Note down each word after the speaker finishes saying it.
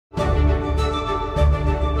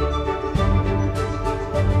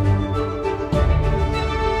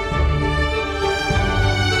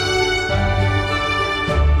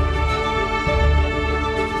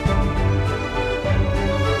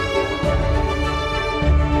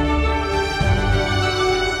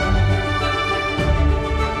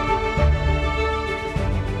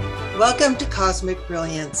Welcome to Cosmic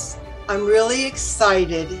Brilliance. I'm really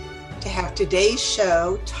excited to have today's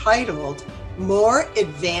show titled More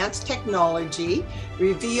Advanced Technology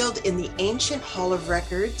Revealed in the Ancient Hall of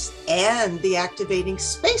Records and the Activating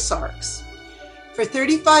Space Arks. For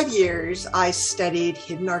 35 years, I studied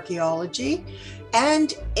hidden archaeology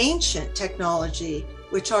and ancient technology,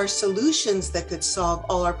 which are solutions that could solve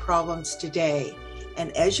all our problems today.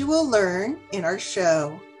 And as you will learn in our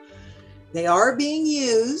show, they are being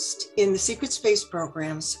used in the secret space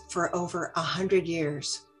programs for over 100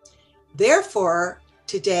 years. Therefore,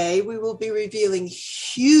 today we will be revealing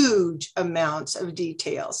huge amounts of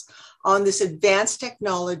details on this advanced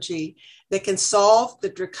technology that can solve the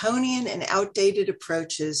draconian and outdated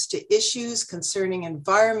approaches to issues concerning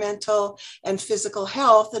environmental and physical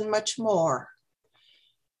health and much more.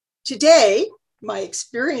 Today, my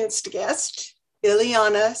experienced guest,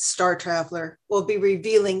 Ileana, Star Traveler, will be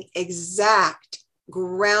revealing exact,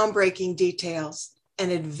 groundbreaking details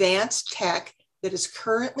and advanced tech that is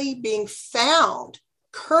currently being found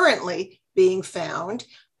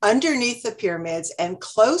underneath the pyramids and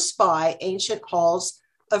close by ancient halls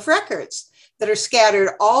of records that are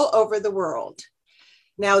scattered all over the world.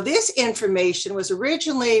 Now, this information was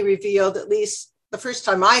originally revealed, at least the first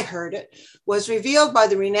time I heard it, was revealed by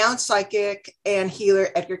the renowned psychic and healer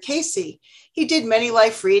Edgar Cayce. He did many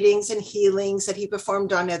life readings and healings that he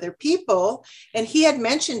performed on other people. And he had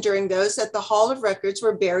mentioned during those that the Hall of Records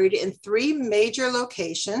were buried in 3 major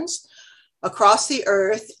locations across the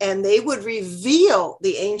earth, and they would reveal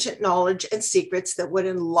the ancient knowledge and secrets that would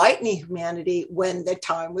enlighten humanity when the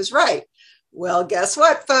time was right. Well, guess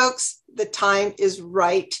what, folks? The time is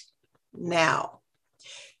right now.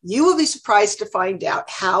 You will be surprised to find out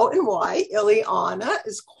how and why Ileana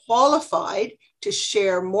is qualified to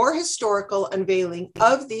share more historical unveiling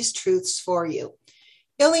of these truths for you.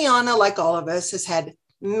 Ileana, like all of us, has had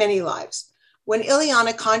many lives. When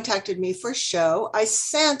Ileana contacted me for a show, I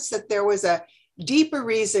sensed that there was a deeper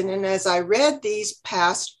reason. And as I read these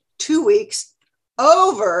past 2 weeks,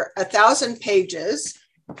 over 1,000 pages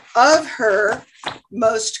of her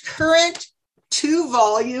most current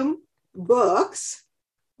 2-volume books,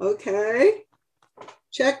 okay,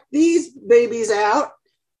 check these babies out.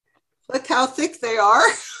 Look how thick they are,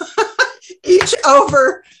 each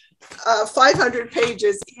over 500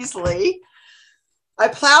 pages easily. I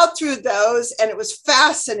plowed through those and it was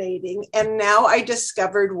fascinating. And now I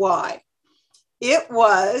discovered why. It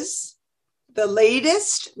was the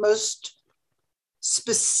latest, most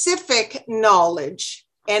specific knowledge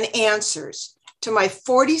and answers to my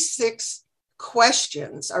 46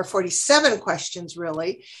 questions, or 47 questions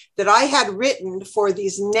really, that I had written for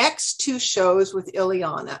these next 2 shows with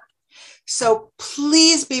Ileana. So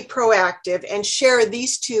please be proactive and share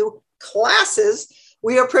these 2 classes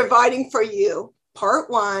we are providing for you, part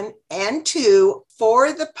 1 and 2,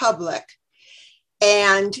 for the public,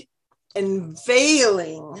 and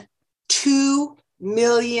unveiling 2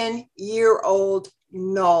 million-year-old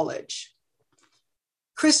knowledge,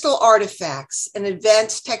 crystal artifacts and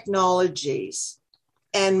advanced technologies,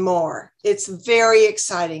 and more. It's very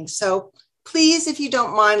exciting. So please, if you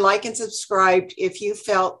don't mind, like and subscribe if you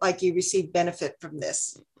felt like you received benefit from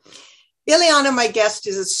this. Ileana, my guest,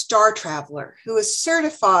 is a star traveler who is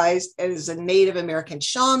certified as a Native American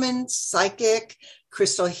shaman, psychic,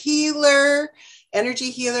 crystal healer, energy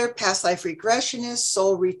healer, past life regressionist,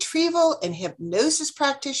 soul retrieval and hypnosis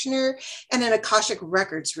practitioner, and an Akashic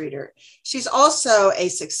Records reader. She's also a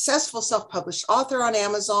successful self-published author on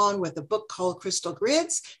Amazon with a book called Crystal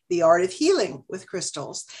Grids, The Art of Healing with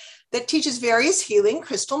Crystals, that teaches various healing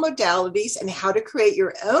crystal modalities and how to create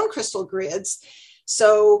your own crystal grids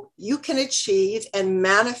so you can achieve and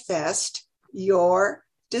manifest your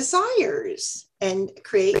desires and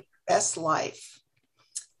create your best life.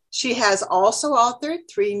 She has also authored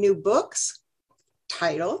 3 new books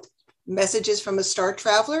titled Messages from a Star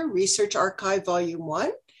Traveler, Research Archive, Volume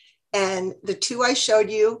 1, and the 2 I showed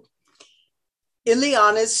you,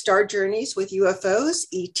 Ileana's Star Journeys with UFOs,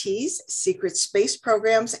 ETs, Secret Space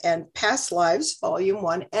Programs, and Past Lives, Volume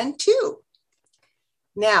 1 and 2.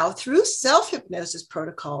 Now, through self-hypnosis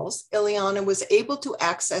protocols, Ileana was able to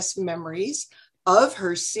access memories of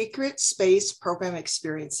her secret space program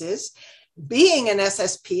experiences, being an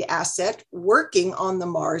SSP asset, working on the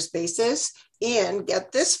Mars basis in,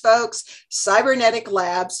 get this folks, cybernetic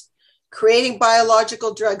labs, creating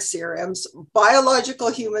biological drug serums, biological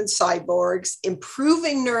human cyborgs,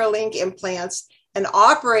 improving Neuralink implants, and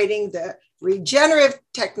operating the regenerative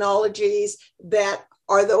technologies that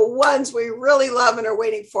are the ones we really love and are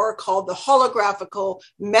waiting for, called the holographical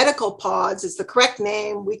medical pods is the correct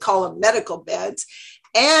name. We call them medical beds,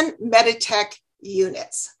 and Meditech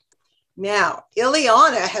units. Now,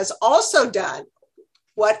 Ileana has also done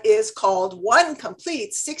what is called one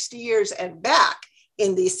complete 60 years and back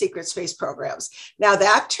in these secret space programs. Now,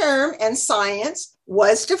 that term and science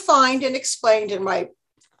was defined and explained in my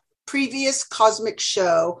previous cosmic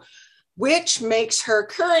show, which makes her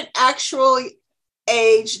current actual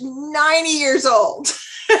age 90 years old.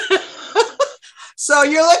 So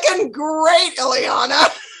you're looking great,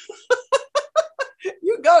 Ileana.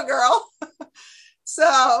 You go, girl.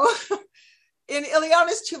 So in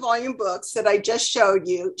Ileana's 2-volume books that I just showed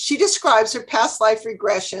you, she describes her past life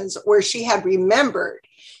regressions where she had remembered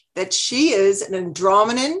that she is an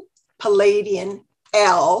Andromedan Palladian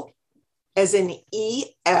L, as in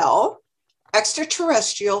EL,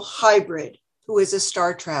 extraterrestrial hybrid who is a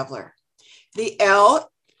star traveler. The Ls,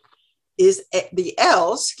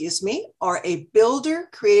 are a builder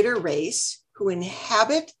creator race who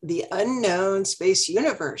inhabit the unknown space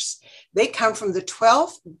universe. They come from the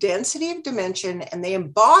 12th density of dimension, and they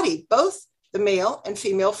embody both the male and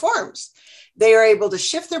female forms. They are able to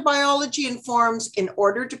shift their biology and forms in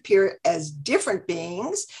order to appear as different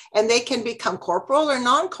beings, and they can become corporeal or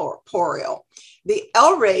non-corporeal. The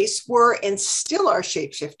L race were and still are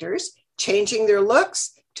shapeshifters, changing their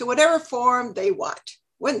looks to whatever form they want.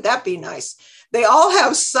 Wouldn't that be nice? They all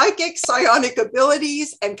have psychic, psionic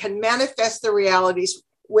abilities and can manifest their realities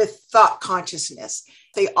with thought consciousness.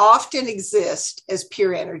 They often exist as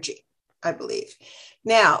pure energy, I believe.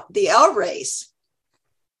 Now, the L race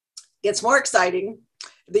gets more exciting.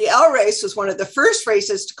 The L race was one of the first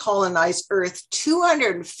races to colonize Earth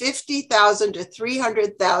 250,000 to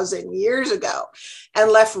 300,000 years ago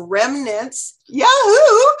and left remnants,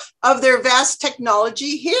 yahoo, of their vast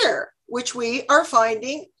technology here, which we are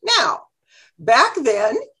finding now. Back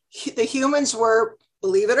then, the humans were,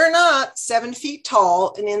 believe it or not, 7 feet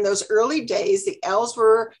tall. And in those early days, the L's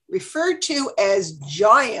were referred to as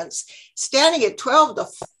giants, standing at 12 to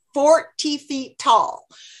 40 feet tall.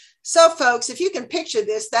 So folks, if you can picture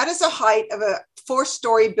this, that is the height of a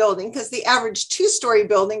 4-story building, because the average 2-story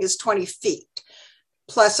building is 20 feet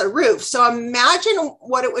plus a roof. So imagine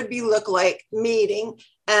what it would be look like meeting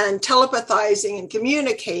and telepathizing and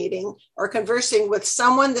communicating or conversing with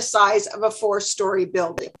someone the size of a 4-story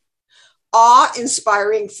building.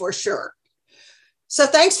 Awe-inspiring for sure. So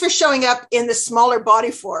thanks for showing up in the smaller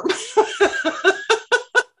body form.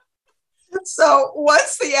 So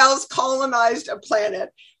once the L's colonized a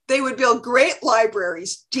planet, they would build great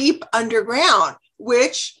libraries deep underground,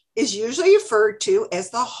 which is usually referred to as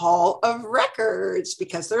the Hall of Records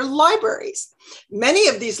because they're libraries. Many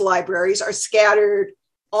of these libraries are scattered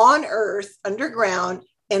on Earth underground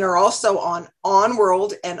and are also on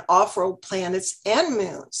on-world and off-world planets and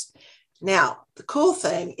moons. Now, the cool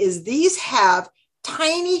thing is these have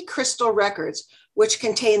tiny crystal records which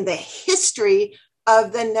contain the history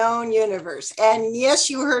of the known universe. And yes,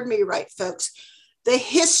 you heard me right, folks. The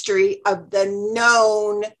history of the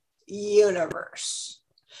known universe,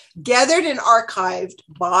 gathered and archived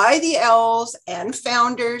by the L's and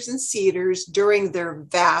founders and seeders during their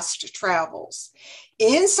vast travels.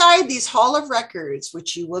 Inside these Hall of Records,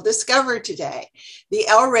 which you will discover today, the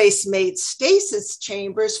L race made stasis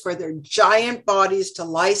chambers for their giant bodies to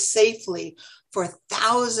lie safely for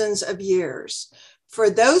thousands of years. For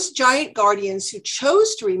those giant guardians who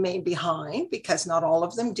chose to remain behind, because not all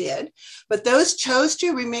of them did, but those chose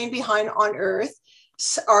to remain behind on Earth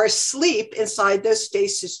are asleep inside those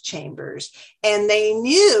stasis chambers. And they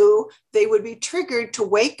knew they would be triggered to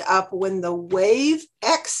wake up when the wave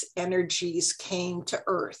X energies came to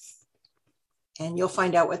Earth. And you'll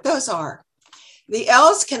find out what those are. The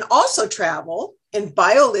L's can also travel in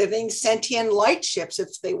bio-living sentient light ships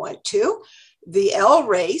if they want to. The L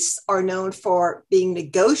race are known for being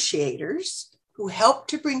negotiators who help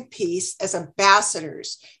to bring peace as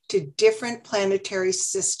ambassadors to different planetary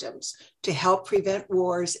systems to help prevent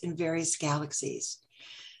wars in various galaxies.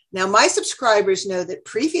 Now, my subscribers know that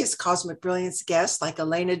previous Cosmic Brilliance guests like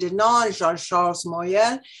Ileana Denon, Jean-Charles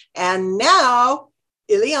Moyen, and now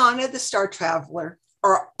Ileana, the Star Traveler,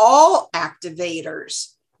 are all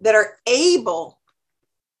activators that are able,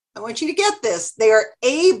 I want you to get this, they are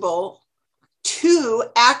able to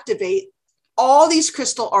activate all these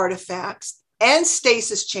crystal artifacts and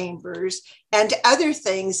stasis chambers and other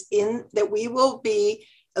things in that we will be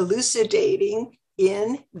elucidating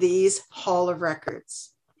in these Hall of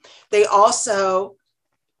Records. They also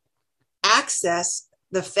access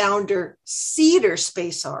the founder seeder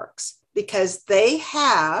space arcs because they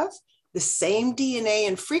have the same DNA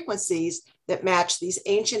and frequencies that match these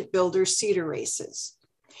ancient builder seeder races.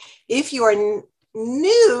 If you are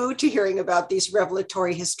new to hearing about these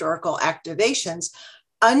revelatory historical activations,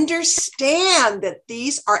 understand that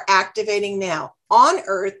these are activating now on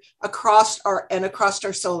Earth across our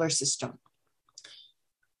solar system.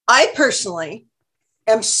 I personally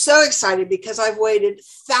am so excited because I've waited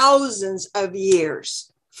thousands of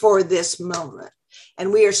years for this moment.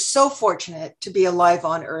 And we are so fortunate to be alive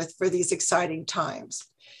on Earth for these exciting times.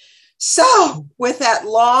 So with that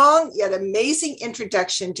long yet amazing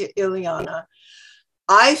introduction to Ileana,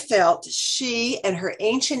 I felt she and her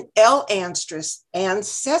ancient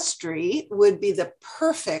ancestry would be the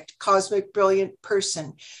perfect cosmic brilliant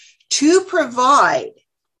person to provide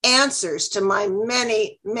answers to my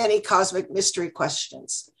many, many cosmic mystery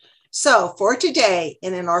questions. So for today,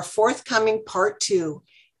 and in our forthcoming part 2,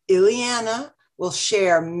 Ileana will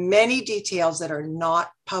share many details that are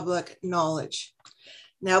not public knowledge.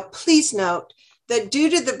 Now, please note that due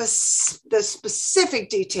to the specific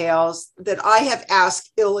details that I have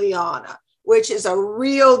asked Ileana, which is a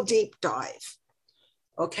real deep dive,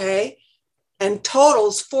 okay, and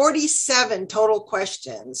totals 47 total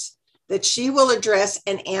questions that she will address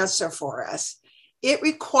and answer for us, it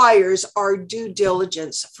requires our due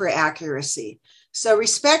diligence for accuracy. So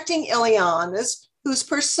respecting Ileana's, whose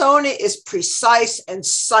persona is precise and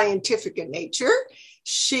scientific in nature,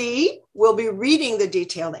 she will be reading the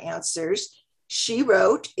detailed answers she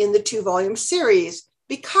wrote in the 2-volume series,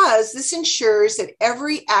 because this ensures that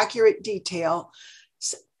every accurate detail,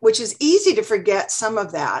 which is easy to forget some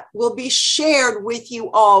of that, will be shared with you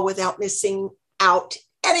all without missing out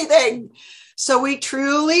anything. So we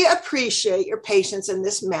truly appreciate your patience in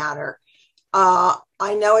this matter.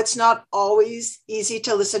 I know it's not always easy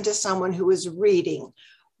to listen to someone who is reading,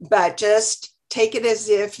 but just take it as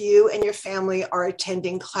if you and your family are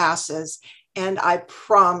attending classes, and I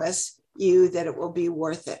promise you that it will be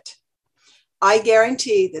worth it. I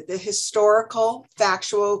guarantee that the historical,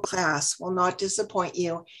 factual class will not disappoint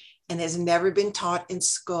you and has never been taught in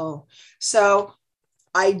school. So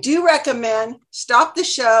I do recommend stop the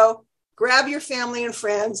show, grab your family and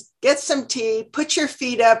friends, get some tea, put your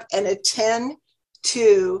feet up, and attend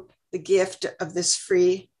to the gift of this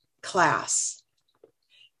free class.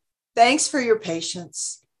 Thanks for your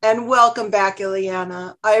patience. And welcome back,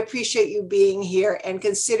 Ileana. I appreciate you being here and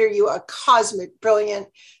consider you a cosmic, brilliant,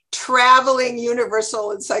 traveling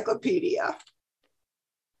universal encyclopedia.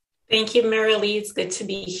 Thank you, Marilee. It's good to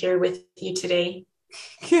be here with you today.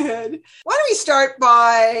 Good. Why don't we start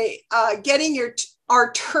by getting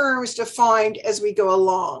our terms defined as we go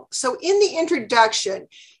along. So in the introduction,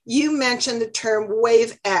 you mentioned the term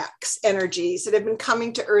wave X energies that have been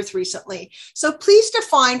coming to Earth recently. So please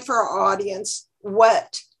define for our audience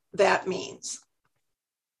what that means.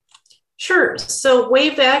 Sure. So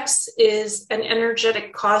wave X is an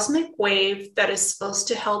energetic cosmic wave that is supposed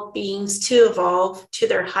to help beings to evolve to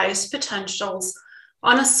their highest potentials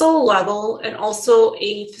on a soul level and also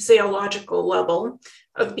a physiological level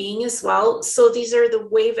of being as well. So these are the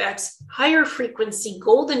wave X higher frequency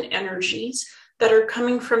golden energies that are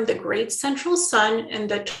coming from the great central sun and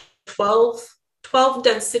the 12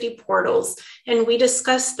 density portals. And we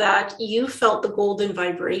discussed that you felt the golden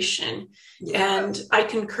vibration. Yeah. And I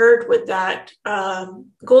concurred with that.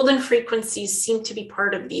 Golden frequencies seem to be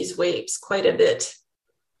part of these waves quite a bit.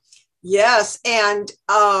 Yes. And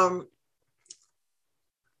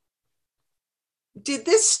did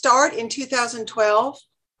this start in 2012?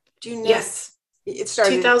 Do you know? Yes. It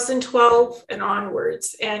started 2012 and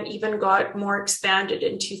onwards, and even got more expanded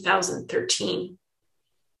in 2013.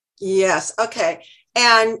 Yes. Okay.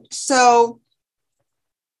 And so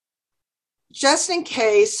just in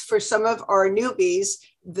case for some of our newbies,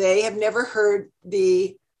 they have never heard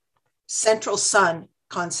the central sun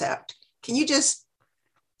concept. Can you just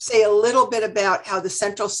say a little bit about how the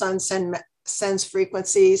central sun sends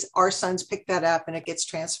frequencies, our suns pick that up and it gets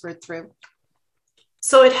transferred through?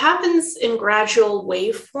 So it happens in gradual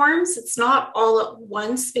waveforms. It's not all at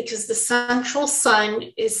once because the central sun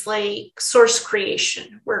is like source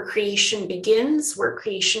creation, where creation begins, where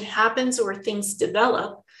creation happens, where things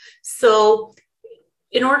develop. So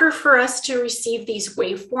in order for us to receive these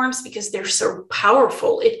waveforms, because they're so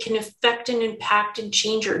powerful, it can affect and impact and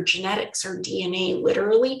change our genetics, our DNA,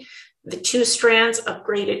 literally. The 2 strands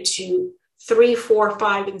upgraded to 3, 4,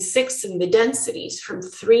 5, and 6 in the densities from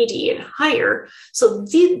 3D and higher. So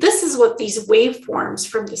this is what these waveforms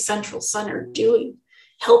from the central sun are doing,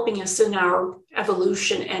 helping us in our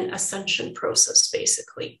evolution and ascension process,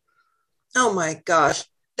 basically. Oh my gosh,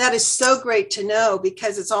 that is so great to know,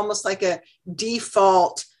 because it's almost like a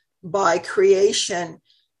default by creation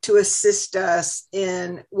to assist us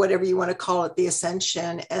in whatever you want to call it, the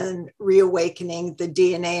ascension and reawakening the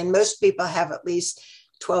DNA. And most people have at least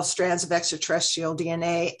 12 strands of extraterrestrial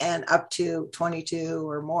DNA and up to 22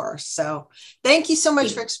 or more. So thank you so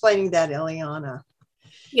much for explaining that, Ileana.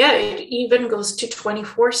 Yeah, it even goes to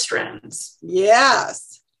 24 strands.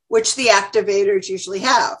 Yes, which the activators usually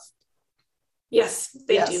have. Yes,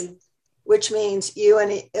 they do. Which means you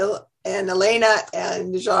and Ileana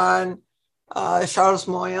and Jean, Charles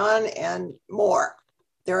Moyen, and more.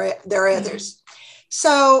 There are others.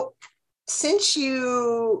 So since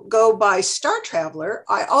you go by Star Traveler,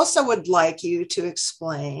 I also would like you to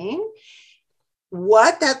explain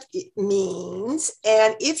what that means,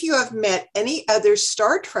 and if you have met any other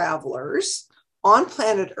star travelers on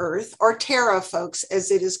planet Earth, or Terra folks,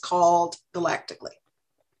 as it is called galactically.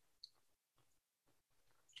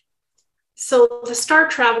 So the star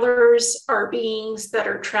travelers are beings that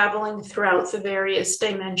are traveling throughout the various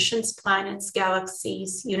dimensions, planets,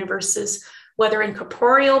 galaxies, universes, whether in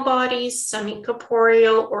corporeal bodies,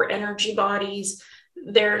 semi-corporeal, or energy bodies.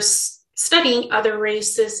 They're studying other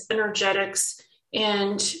races, energetics,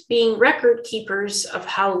 and being record keepers of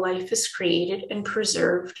how life is created and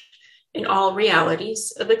preserved in all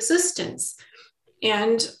realities of existence.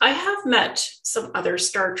 And I have met some other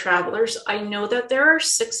star travelers. I know that there are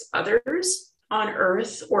 6 others on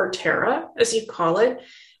Earth, or Terra, as you call it.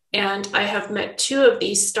 And I have met 2 of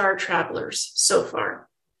these star travelers so far.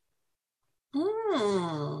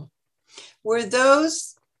 Were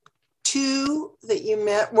those 2 that you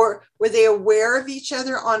met, were they aware of each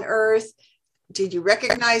other on Earth? Did you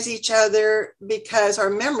recognize each other? Because our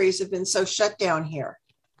memories have been so shut down here.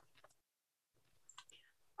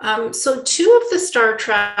 So 2 of the star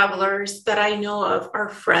travelers that I know of are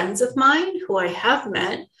friends of mine who I have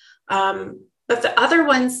met. But the other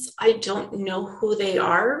ones, I don't know who they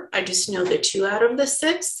are. I just know the 2 out of the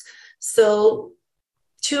 6. So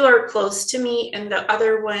 2 are close to me, and the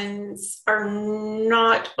other ones are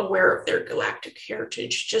not aware of their galactic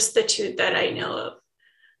heritage, just the 2 that I know of.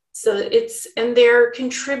 So and they're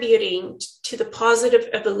contributing to the positive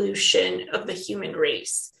evolution of the human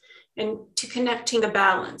race and to connecting the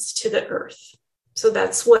balance to the Earth. So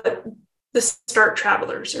that's what the star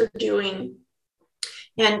travelers are doing.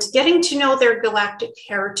 And getting to know their galactic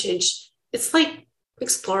heritage, it's like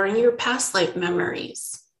exploring your past life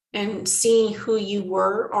memories and seeing who you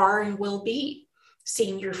were, are, and will be.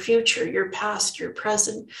 Seeing your future, your past, your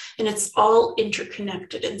present, and it's all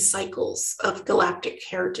interconnected in cycles of galactic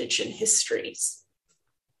heritage and histories.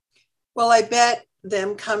 Well, I bet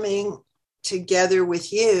them coming together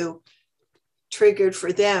with you triggered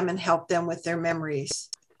for them and helped them with their memories.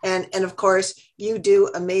 And of course, you do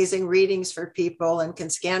amazing readings for people and can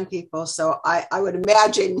scan people. So I would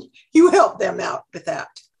imagine you help them out with that.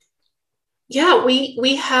 Yeah,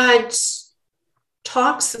 we had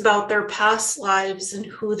talks about their past lives and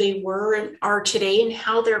who they were and are today, and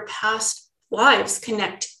how their past lives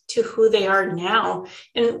connect to who they are now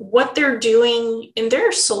and what they're doing in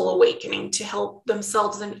their soul awakening to help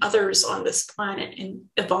themselves and others on this planet and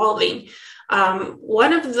evolving.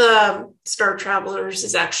 One of the star travelers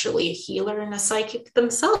is actually a healer and a psychic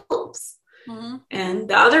themselves. Mm-hmm. And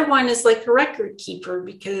the other one is like a record keeper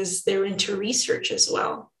because they're into research as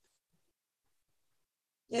well.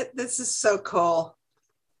 This is so cool.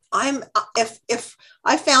 If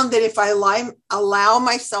I found that if I allow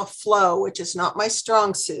myself flow, which is not my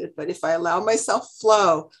strong suit, but if I allow myself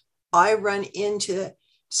flow, I run into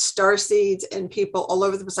star seeds and people all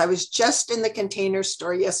over the place. I was just in the Container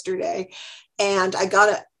Store yesterday, and I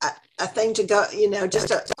got a thing to go,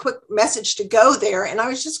 just a quick message to go there. And I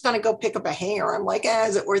was just going to go pick up a hanger. I'm like,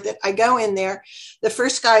 is it worth it? I go in there. The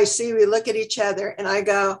first guy I see, we look at each other, and I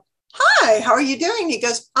go, "Hi, how are you doing?" He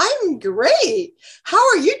goes, "I'm great. How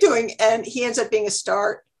are you doing?" And he ends up being a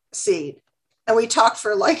star seed. And we talked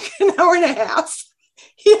for like an hour and a half.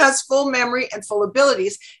 He has full memory and full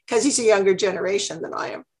abilities because he's a younger generation than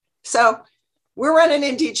I am. So we're running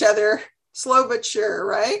into each other slow but sure,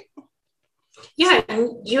 right? Yeah,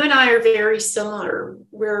 and you and I are very similar.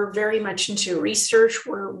 We're very much into research.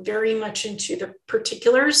 We're very much into the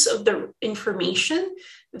particulars of the information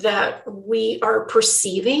that we are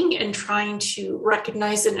perceiving and trying to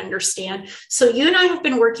recognize and understand. So you and I have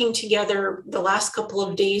been working together the last couple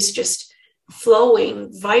of days, just flowing,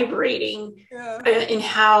 vibrating in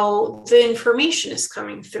how the information is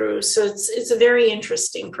coming through. So it's a very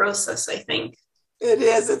interesting process, I think. It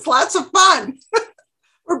is. It's lots of fun.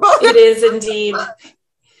 We're both. It is indeed.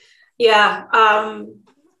 Yeah.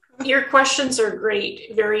 Your questions are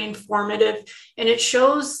great, very informative, and it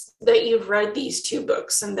shows that you've read these 2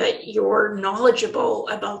 books and that you're knowledgeable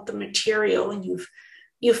about the material, and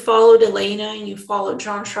you've followed Ileana and you followed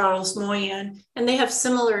Jean-Charles Moyen, and they have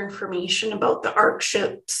similar information about the Arks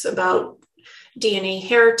ships, about DNA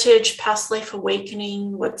heritage, past life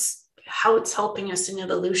awakening, how it's helping us in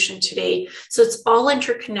evolution today. So it's all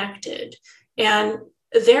interconnected. And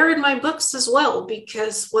they're in my books as well,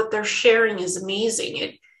 because what they're sharing is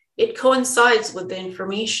amazing. It coincides with the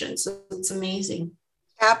information. So it's amazing.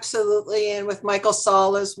 Absolutely. And with Michael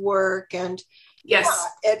Sala's work, and yes,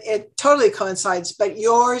 it totally coincides, but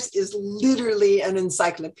yours is literally an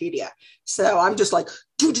encyclopedia. So I'm just like,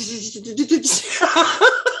 because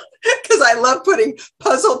I love putting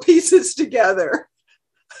puzzle pieces together.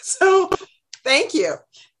 So thank you.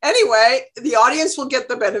 Anyway, the audience will get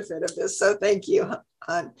the benefit of this. So thank you.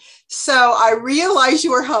 So I realize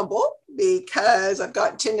you are humble because I've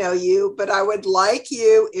gotten to know you, but I would like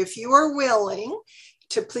you, if you are willing,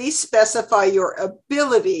 to please specify your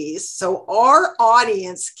abilities so our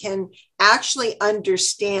audience can actually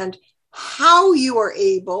understand how you are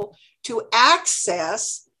able to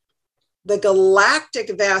access the galactic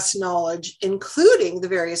vast knowledge, including the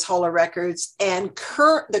various holorecords and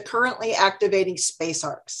the currently activating space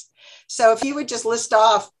arcs. So if you would just list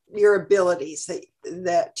off your abilities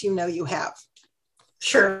that you know you have.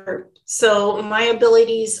 Sure. So my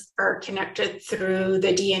abilities are connected through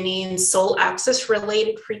the DNA and soul axis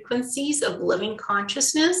related frequencies of living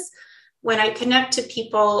consciousness. When I connect to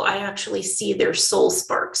people, I actually see their soul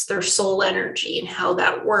sparks, their soul energy, and how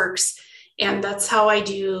that works. And that's how I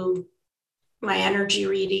do my energy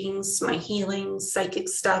readings, my healings, psychic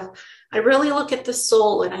stuff. I really look at the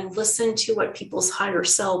soul and I listen to what people's higher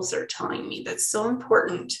selves are telling me. That's so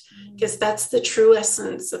important because that's the true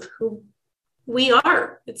essence of who we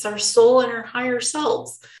are. It's our soul and our higher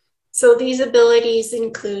selves. So these abilities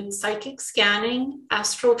include psychic scanning,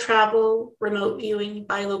 astral travel, remote viewing,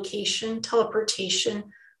 bilocation, teleportation,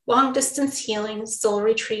 long distance healing, soul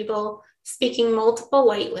retrieval, speaking multiple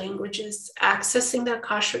light languages, accessing the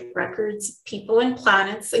Akashic records, people and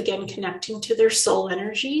planets, again, connecting to their soul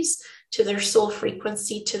energies, to their soul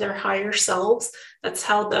frequency, to their higher selves. That's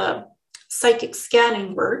how the psychic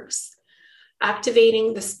scanning works.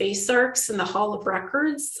 Activating the space arcs and the Hall of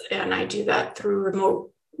Records, and I do that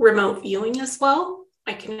through remote viewing as well.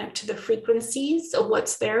 I connect to the frequencies of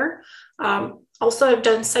what's there. Also, I've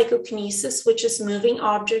done psychokinesis, which is moving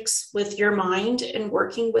objects with your mind and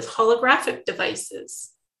working with holographic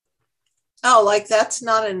devices. Oh, like that's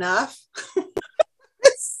not enough.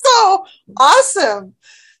 It's so awesome.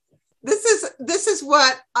 This is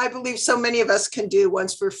what I believe so many of us can do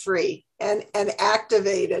once we're free and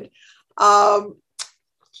activated. You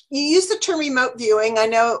use the term remote viewing. I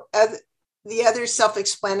know the other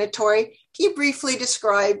self-explanatory. Can you briefly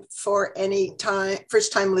describe for any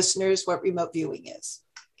first-time listeners what remote viewing is?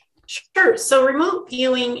 Sure. So remote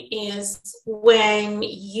viewing is when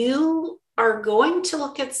you are going to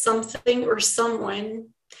look at something or someone.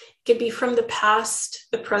 It could be from the past,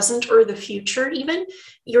 the present, or the future even.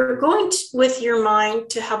 You're going to, with your mind,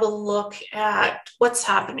 to have a look at what's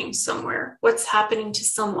happening somewhere, what's happening to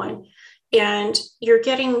someone. And you're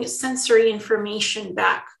getting sensory information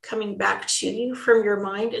coming back to you from your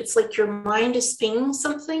mind. It's like your mind is pinging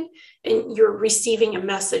something and you're receiving a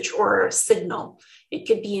message or a signal. It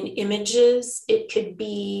could be in images. It could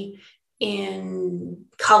be in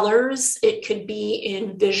colors. It could be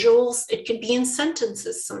in visuals. It could be in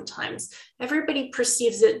sentences sometimes. Everybody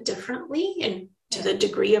perceives it differently and to the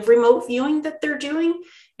degree of remote viewing that they're doing.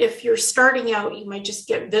 If you're starting out, you might just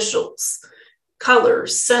get visuals,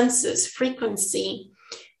 colors, senses, frequency,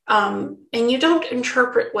 and you don't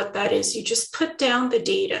interpret what that is. You just put down the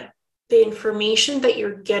data, the information that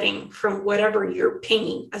you're getting from whatever you're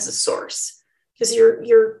pinging as a source, because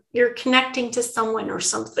you're connecting to someone or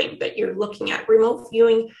something that you're looking at. Remote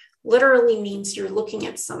viewing literally means you're looking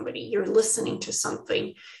at somebody, you're listening to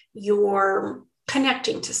something, you're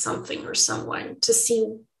connecting to something or someone to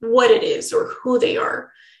see what it is or who they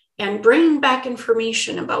are, and bringing back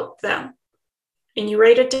information about them. And you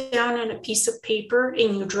write it down on a piece of paper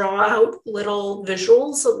and you draw out little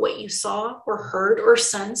visuals of what you saw or heard or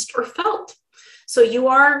sensed or felt. So you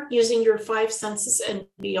are using your five senses and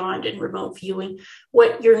beyond in remote viewing.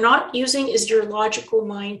 What you're not using is your logical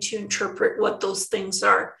mind to interpret what those things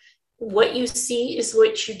are. What you see is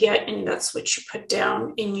what you get, and that's what you put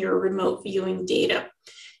down in your remote viewing data.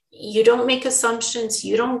 You don't make assumptions.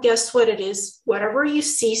 You don't guess what it is. Whatever you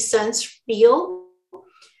see, sense, feel,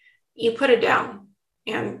 you put it down.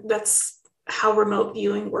 And that's how remote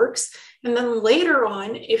viewing works. And then later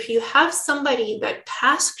on, if you have somebody that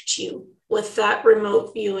tasked you with that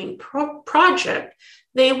remote viewing project,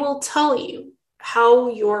 they will tell you how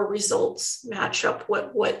your results match up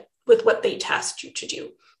with what they tasked you to do.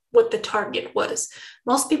 what the target was.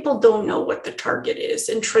 Most people don't know what the target is.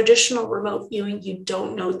 In traditional remote viewing, you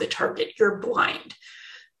don't know the target, you're blind.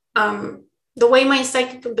 The way my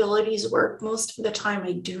psychic abilities work, most of the time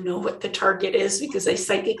I do know what the target is because I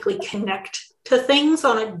psychically connect to things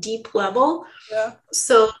on a deep level. Yeah.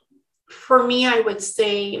 So for me, I would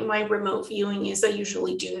say my remote viewing is I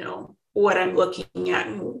usually do know what I'm looking at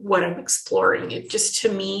and what I'm exploring. It just,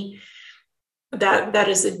 to me, that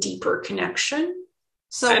is a deeper connection.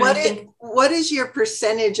 So and what is your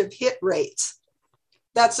percentage of hit rates?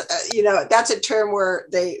 That's that's a term where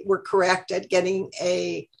they were correct at getting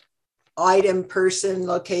a item, person,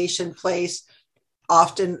 location, place,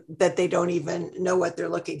 often that they don't even know what they're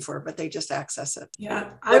looking for, but they just access it. Yeah,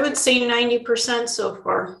 I would say 90% so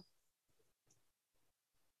far.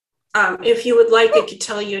 If you would like, I could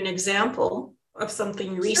tell you an example of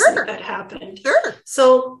something recent that happened. Sure.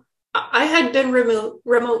 So I had been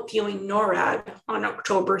remote viewing NORAD on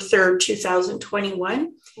October 3rd,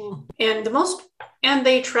 2021. And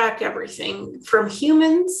they track everything from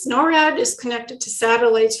humans. NORAD is connected to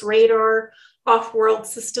satellites, radar, off-world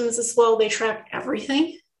systems as well. They track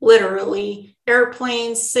everything, literally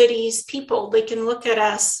airplanes, cities, people. They can look at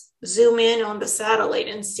us, zoom in on the satellite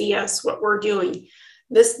and see us, what we're doing.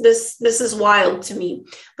 This is wild to me.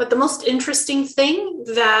 But the most interesting thing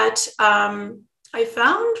that I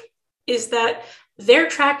found is that they're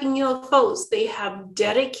tracking UFOs. They have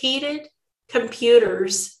dedicated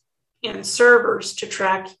computers and servers to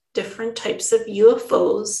track different types of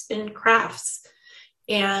UFOs and crafts.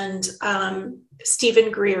 And Stephen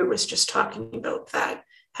Greer was just talking about that,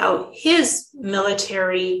 how his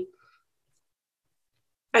military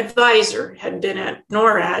advisor had been at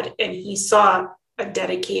NORAD and he saw a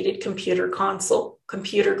dedicated computer console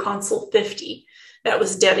 50, that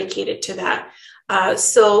was dedicated to that.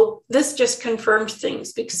 So this just confirmed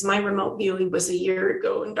things because my remote viewing was a year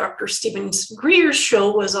ago and Dr. Stephen Greer's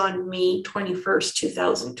show was on May 21st,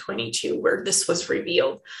 2022, where this was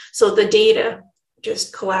revealed. So the data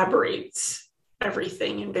just collaborates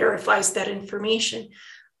everything and verifies that information.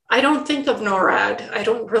 I don't think of NORAD. I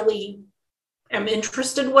don't really am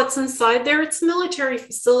interested in what's inside there. It's a military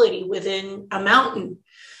facility within a mountain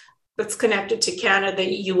that's connected to Canada,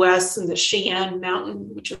 US, and the Cheyenne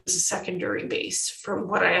Mountain, which is a secondary base, from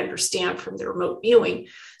what I understand from the remote viewing.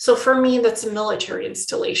 So for me, that's a military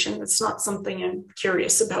installation. That's not something I'm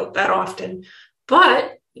curious about that often.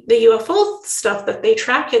 But the UFO stuff that they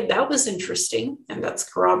tracked, that was interesting, and that's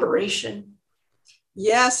corroboration.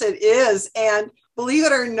 Yes, it is. And believe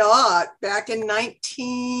it or not, back in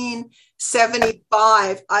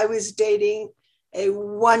 1975, I was dating a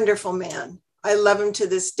wonderful man. I love him to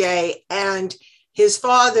this day. And his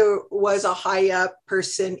father was a high up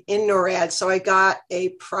person in NORAD. So I got a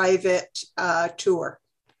private tour,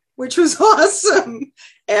 which was awesome.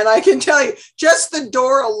 And I can tell you, just the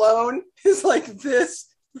door alone is like this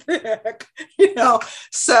thick,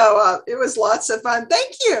 So it was lots of fun.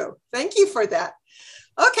 Thank you. Thank you for that.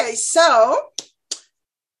 Okay. So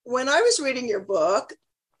when I was reading your book,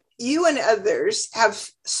 you and others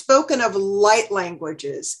have spoken of light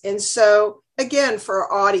languages. And so, again, for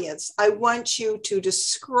our audience, I want you to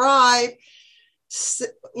describe,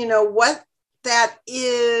 what that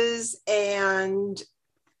is and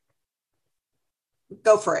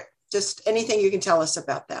go for it. Just anything you can tell us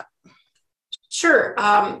about that. Sure.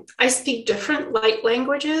 I speak different light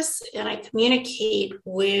languages and I communicate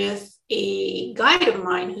with a guide of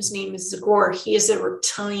mine whose name is Zagor. He is a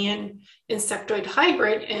reptilian insectoid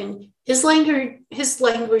hybrid and his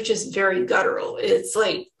language is very guttural. It's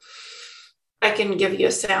like, I can give you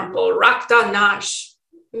a sample. Rakta Nash.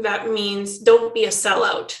 That means don't be a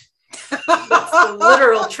sellout. That's the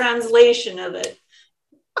literal translation of it.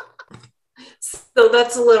 So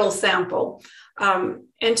that's a little sample.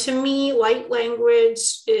 And to me, light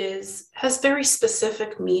language has very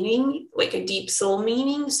specific meaning, like a deep soul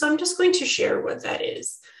meaning. So I'm just going to share what that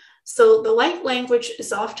is. So the light language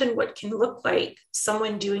is often what can look like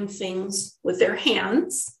someone doing things with their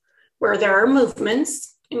hands, where there are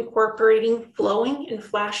movements, incorporating flowing and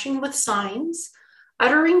flashing with signs,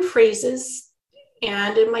 uttering phrases,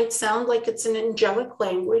 and it might sound like it's an angelic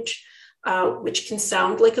language, which can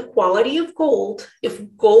sound like a quality of gold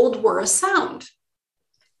if gold were a sound.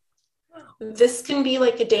 This can be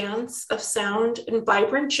like a dance of sound and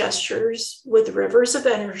vibrant gestures with rivers of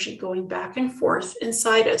energy going back and forth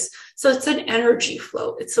inside us. So it's an energy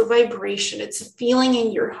flow. It's a vibration. It's a feeling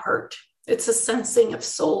in your heart. It's a sensing of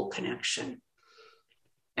soul connection.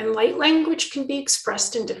 And light language can be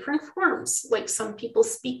expressed in different forms. Like some people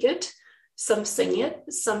speak it, some sing it,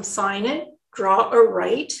 some sign it, draw or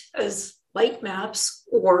write as light maps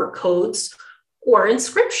or codes, or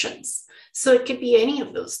inscriptions. So it could be any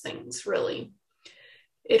of those things, really.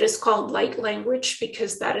 It is called light language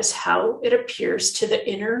because that is how it appears to the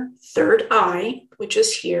inner third eye, which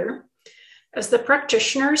is here, as the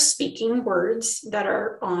practitioner is speaking words that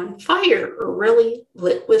are on fire or really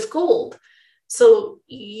lit with gold. So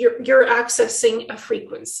you're accessing a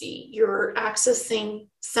frequency, you're accessing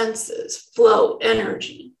senses, flow,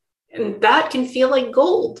 energy, and that can feel like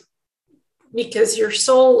gold because your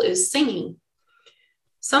soul is singing.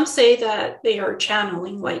 Some say that they are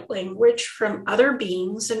channeling light language from other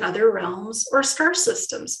beings in other realms or star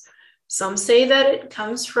systems. Some say that it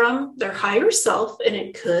comes from their higher self, and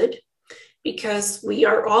it could, because we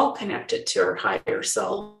are all connected to our higher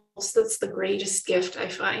selves. That's the greatest gift, I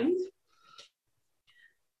find.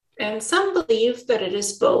 And some believe that it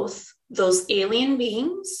is both. Those alien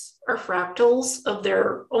beings are fractals of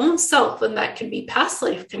their own self, and that can be past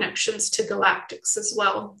life connections to galactics as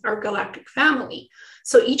well, our galactic family.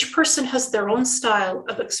 So each person has their own style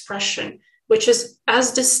of expression, which is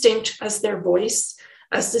as distinct as their voice,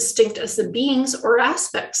 as distinct as the beings or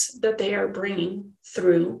aspects that they are bringing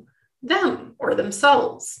through them or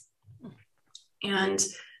themselves. And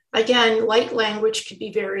again, light language could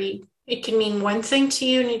be it can mean one thing to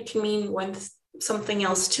you and it can mean something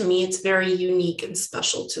else to me. It's very unique and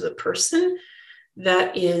special to the person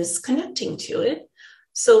that is connecting to it.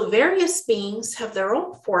 So various beings have their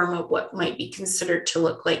own form of what might be considered to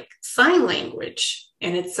look like sign language.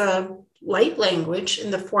 And it's a light language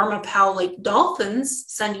in the form of how, like, dolphins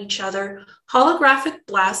send each other holographic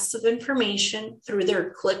blasts of information through their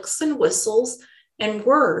clicks and whistles and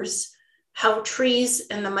whirs, how trees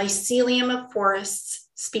and the mycelium of forests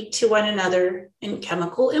speak to one another in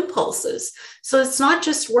chemical impulses. So it's not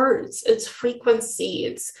just words, it's frequency,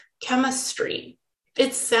 it's chemistry,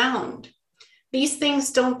 it's sound. These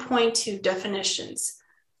things don't point to definitions.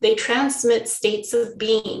 They transmit states of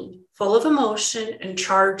being, full of emotion and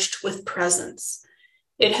charged with presence.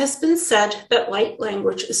 It has been said that light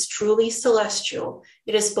language is truly celestial.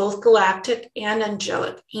 It is both galactic and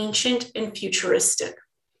angelic, ancient and futuristic.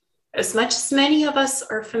 As much as many of us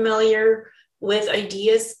are familiar with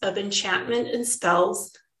ideas of enchantment and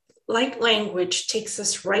spells, light language takes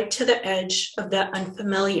us right to the edge of that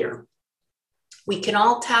unfamiliar. We can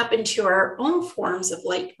all tap into our own forms of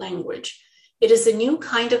light language. It is a new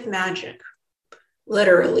kind of magic.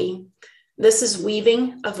 Literally, this is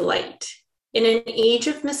weaving of light. In an age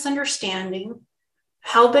of misunderstanding,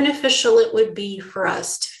 how beneficial it would be for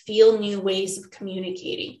us to feel new ways of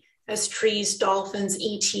communicating, as trees, dolphins,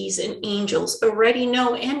 ETs, and angels already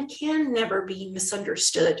know and can never be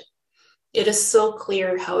misunderstood. It is so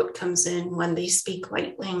clear how it comes in when they speak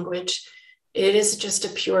light language. It is just a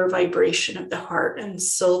pure vibration of the heart and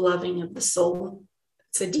so loving of the soul.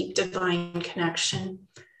 It's a deep divine connection.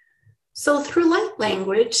 So through light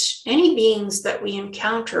language, any beings that we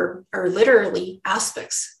encounter are literally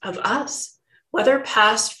aspects of us, whether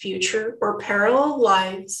past, future, or parallel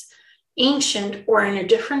lives, ancient or in a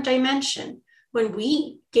different dimension. When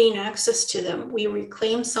we gain access to them, we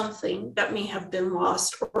reclaim something that may have been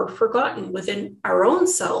lost or forgotten within our own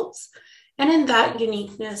selves. And in that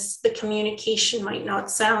uniqueness, the communication might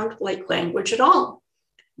not sound like language at all.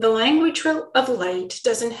 The language of light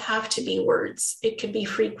doesn't have to be words. It could be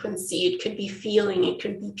frequency, it could be feeling, it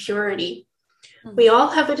could be purity. We all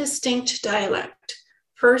have a distinct dialect.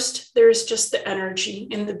 First, there's just the energy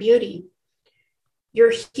and the beauty.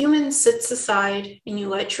 Your human sits aside and you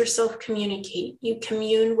let yourself communicate. You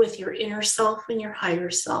commune with your inner self and your higher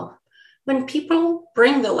self. When people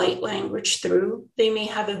bring the light language through, they may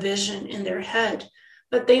have a vision in their head,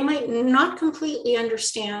 but they might not completely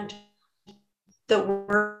understand the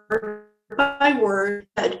word by word.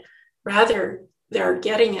 Rather, they're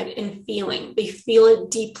getting it in feeling. They feel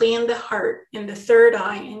it deeply in the heart, in the third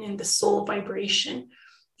eye, and in the soul vibration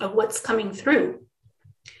of what's coming through.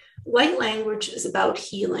 Light language is about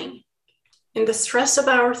healing. In the stress of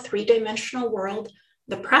our three-dimensional world,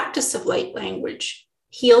 the practice of light language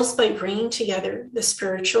heals by bringing together the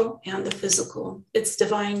spiritual and the physical. It's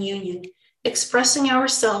divine union. Expressing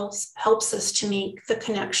ourselves helps us to make the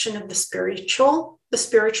connection of the spiritual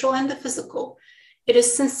and the physical. It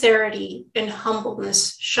is sincerity and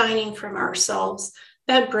humbleness shining from ourselves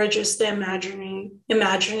that bridges the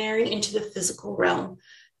imaginary into the physical realm,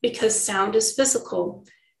 because sound is physical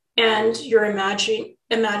and your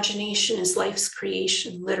imagination is life's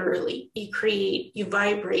creation, literally. You create, you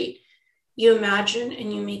vibrate, you imagine,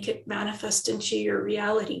 and you make it manifest into your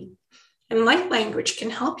reality. And light language can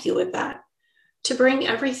help you with that, to bring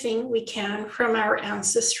everything we can from our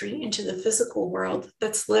ancestry into the physical world.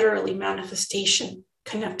 That's literally manifestation,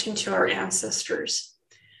 connecting to our ancestors.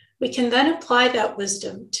 We can then apply that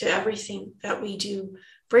wisdom to everything that we do.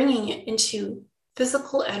 Bringing it into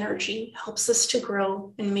physical energy helps us to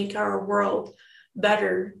grow and make our world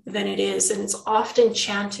better than it is. And it's often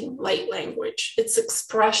chanting light language. It's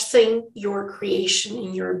expressing your creation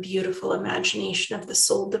and your beautiful imagination of the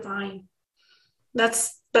soul divine.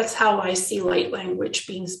 That's how I see light language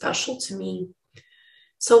being special to me.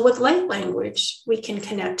 So with light language, we can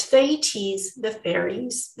connect to the ATs, the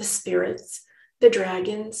fairies, the spirits, the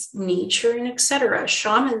dragons, nature, and etc.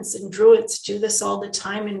 Shamans and druids do this all the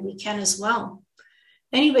time, and we can as well.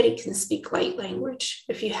 Anybody can speak light language.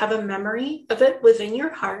 If you have a memory of it within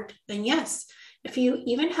your heart, then yes. If you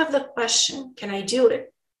even have the question, can I do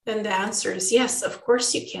it? Then the answer is yes, of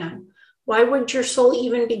course you can. Why would your soul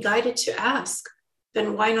even be guided to ask?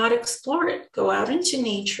 Then why not explore it? Go out into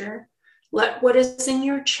nature. Let what is in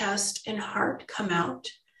your chest and heart come out.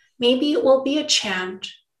 Maybe it will be a chant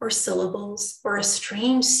or syllables or a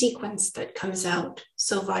strange sequence that comes out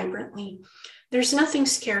so vibrantly. There's nothing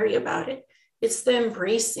scary about it. It's the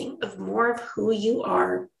embracing of more of who you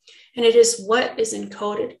are. And it is what is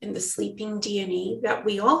encoded in the sleeping DNA that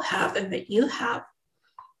we all have and that you have.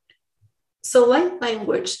 So light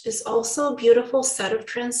language is also a beautiful set of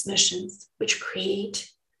transmissions which create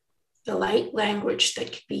the light language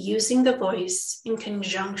that could be using the voice in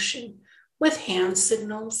conjunction with hand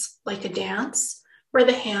signals like a dance, where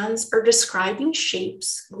the hands are describing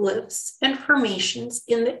shapes, glyphs, and formations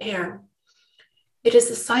in the air. It is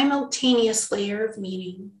a simultaneous layer of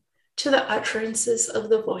meaning to the utterances of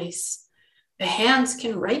the voice. The hands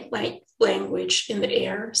can write light language in the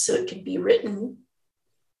air, so it can be written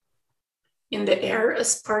in the air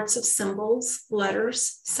as parts of symbols,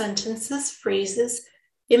 letters, sentences, phrases,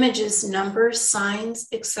 images, numbers, signs,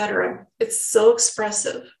 etc. It's so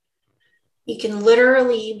expressive. You can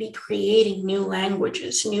literally be creating new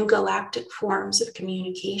languages, new galactic forms of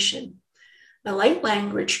communication. The light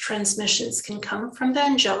language transmissions can come from the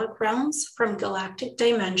angelic realms, from galactic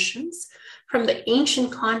dimensions, from the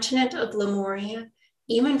ancient continent of Lemuria,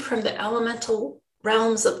 even from the elemental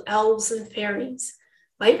realms of elves and fairies.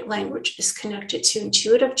 Light language is connected to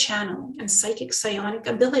intuitive channeling and psychic psionic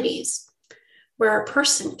abilities, where a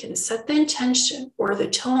person can set the intention or the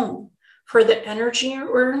tone for the energy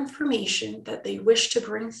or information that they wish to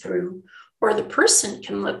bring through, or the person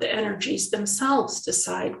can let the energies themselves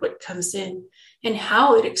decide what comes in and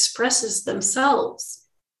how it expresses themselves.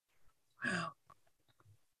 Wow.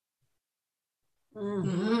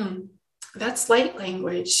 That's light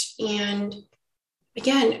language. And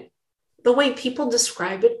again, the way people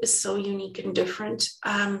describe it is so unique and different.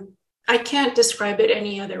 I can't describe it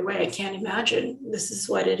any other way. I can't imagine. This is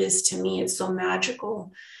what it is to me. It's so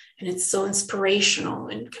magical and it's so inspirational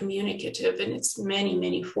and communicative in its many,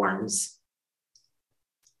 many forms.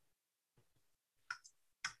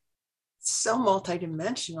 So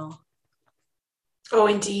multidimensional. Oh,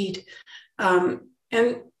 indeed. And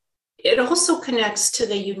it also connects to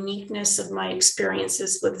the uniqueness of my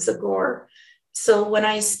experiences with Zagor. So when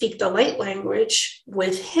I speak the light language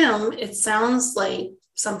with him, it sounds like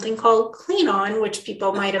something called Klingon, which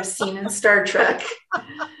people might have seen in Star Trek.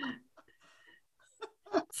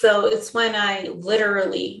 So it's when I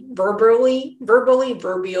literally verbally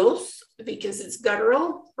verbios, because it's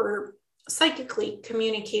guttural, or psychically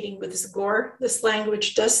communicating with Zagor. This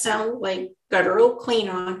language does sound like guttural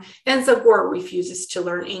Klingon, and Zagor refuses to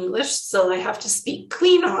learn English, so I have to speak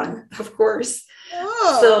Klingon, of course.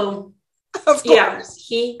 Oh. So of course.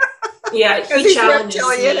 he he's challenges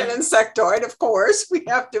reptilian me. and insectoid, of course. We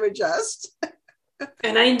have to adjust.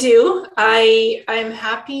 And I do. I'm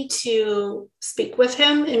happy to speak with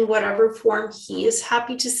him in whatever form he is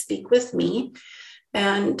happy to speak with me.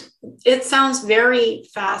 And it sounds very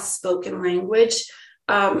fast spoken language.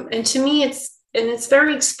 And to me, it's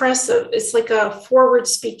very expressive. It's like a forward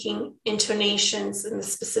speaking intonations and the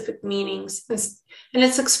specific meanings. And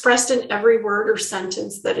it's expressed in every word or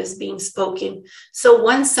sentence that is being spoken. So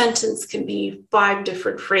one sentence can be 5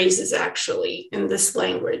 different phrases actually in this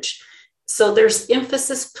language. So there's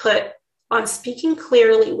emphasis put on speaking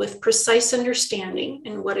clearly with precise understanding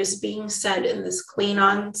in what is being said in this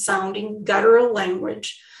Klingon sounding guttural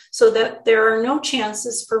language, so that there are no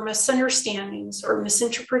chances for misunderstandings or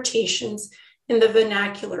misinterpretations in the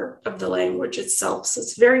vernacular of the language itself. So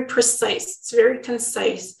it's very precise, it's very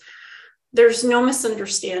concise. There's no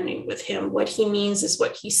misunderstanding with him. What he means is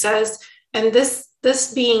what he says. And this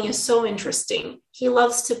being is so interesting. He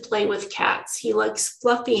loves to play with cats. He likes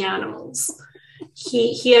fluffy animals.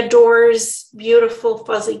 He adores beautiful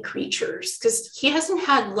fuzzy creatures because he hasn't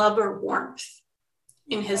had love or warmth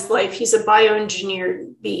in his life. He's a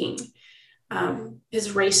bioengineered being.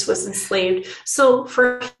 his race was enslaved. So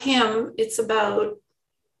for him, it's about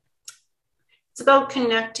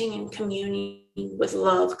connecting and communing with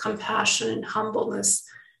love, compassion, and humbleness,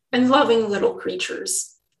 and loving little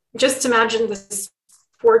creatures. Just imagine this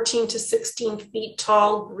 14 to 16 feet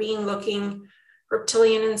tall, green-looking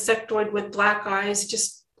reptilian insectoid with black eyes,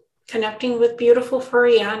 just connecting with beautiful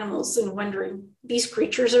furry animals and wondering, these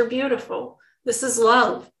creatures are beautiful. This is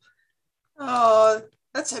love. Oh,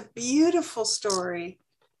 that's a beautiful story.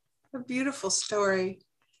 A beautiful story.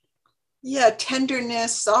 Yeah,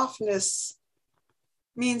 tenderness, softness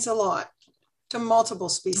means a lot to multiple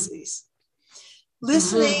species.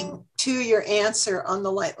 Listening to your answer on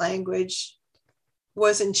the light language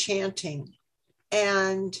was enchanting.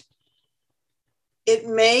 And it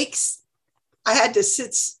makes, I had to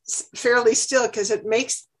sit fairly still because it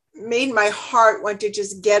made my heart want to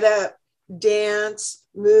just get up, dance,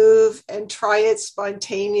 move, and try it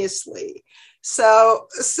spontaneously. So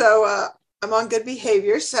I'm on good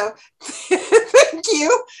behavior. So thank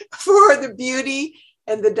you for the beauty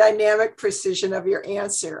and the dynamic precision of your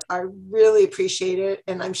answer. I really appreciate it.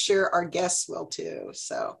 And I'm sure our guests will too.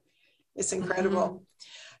 So it's incredible.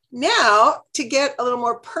 Now, to get a little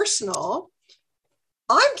more personal,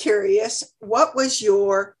 I'm curious, what was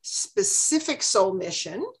your specific soul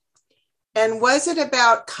mission? And was it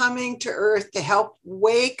about coming to Earth to help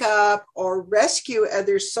wake up or rescue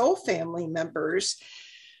other soul family members,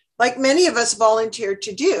 like many of us volunteered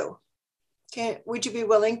to do? Would you be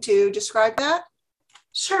willing to describe that?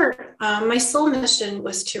 Sure. My soul mission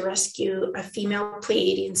was to rescue a female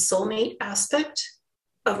Pleiadian soulmate aspect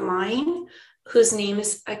of mine, whose name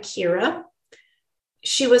is Akira.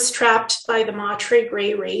 She was trapped by the Matre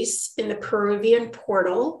Gray race in the Peruvian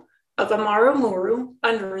portal of Amaramuru,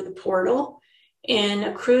 under the portal, in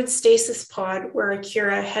a crude stasis pod where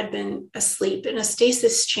Akira had been asleep in a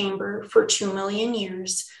stasis chamber for 2 million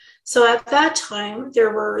years. So at that time,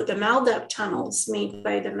 there were the Maldak tunnels made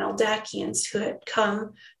by the Maldakians who had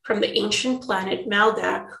come from the ancient planet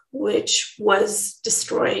Maldak, which was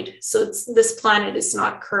destroyed. So this planet is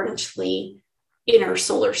not currently in our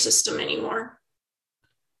solar system anymore.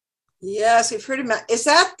 Yes, we've heard about. Is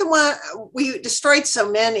that the one we destroyed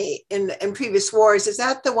so many in previous wars? Is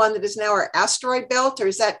that the one that is now our asteroid belt, or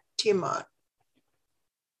is that Tiamat?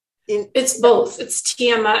 It's both. It's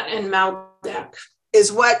Tiamat and Maldak.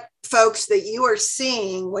 Is what folks that you are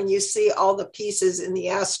seeing when you see all the pieces in the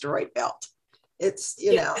asteroid belt. It's,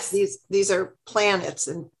 yes. These are planets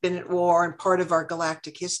and been at war and part of our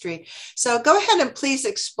galactic history. So go ahead and please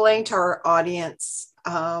explain to our audience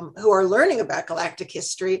who are learning about galactic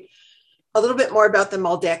history a little bit more about the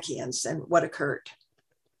Maldakians and what occurred.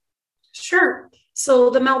 Sure. So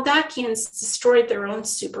the Maldakians destroyed their own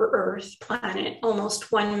super Earth planet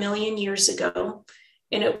almost 1 million years ago,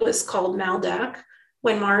 and it was called Maldak.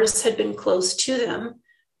 When Mars had been close to them,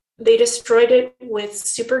 they destroyed it with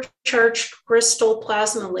supercharged crystal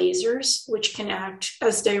plasma lasers, which can act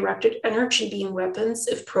as directed energy beam weapons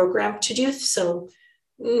if programmed to do so.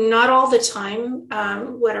 Not all the time.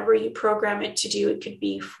 Whatever you program it to do, it could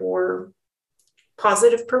be for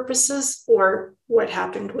positive purposes, or what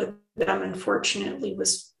happened with them, unfortunately,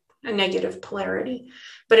 was a negative polarity,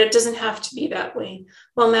 but it doesn't have to be that way.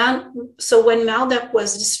 So when Maldak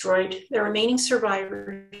was destroyed, the remaining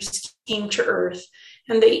survivors came to Earth,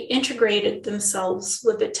 and they integrated themselves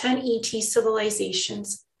with the 10 ET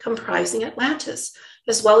civilizations comprising Atlantis,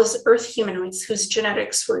 as well as Earth humanoids whose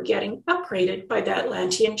genetics were getting upgraded by the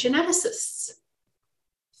Atlantean geneticists.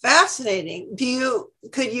 Fascinating.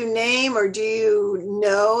 Could you name, or do you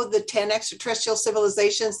know the 10 extraterrestrial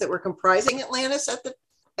civilizations that were comprising Atlantis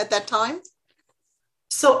at that time?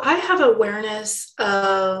 So I have awareness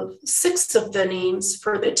of 6 of the names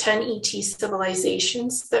for the 10 ET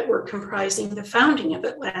civilizations that were comprising the founding of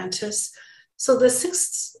Atlantis. So these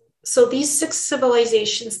 6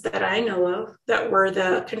 civilizations that I know of that were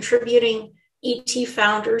the contributing ET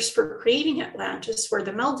founders for creating Atlantis were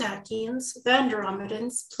the Maldakians, the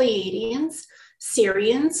Andromedans, Pleiadians,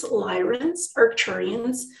 Syrians, Lyrans,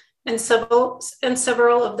 Arcturians, and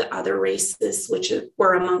several of the other races, which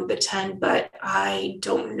were among the 10, but I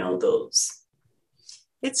don't know those.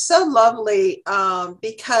 It's so lovely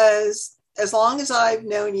because as long as I've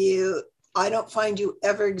known you, I don't find you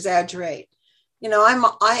ever exaggerate.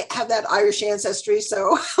 I have that Irish ancestry,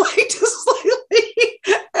 so I like to slightly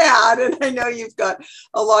add, and I know you've got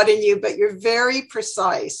a lot in you, but you're very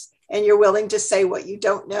precise and you're willing to say what you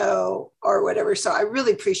don't know or whatever. So I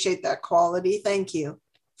really appreciate that quality. Thank you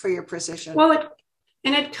for your precision. Well,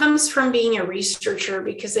 it comes from being a researcher,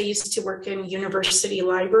 because I used to work in university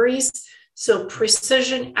libraries. So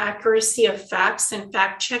precision, accuracy of facts and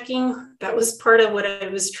fact checking, that was part of what I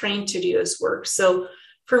was trained to do as work. So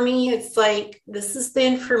for me, it's like, this is the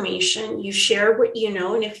information. You share what you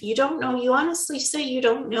know. And if you don't know, you honestly say you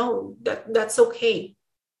don't know. That's okay.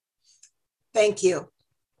 Thank you.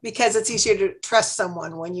 Because it's easier to trust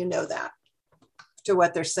someone when you know that, to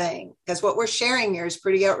what they're saying. Because what we're sharing here is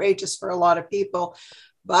pretty outrageous for a lot of people.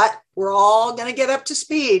 But we're all going to get up to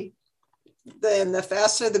speed. Then the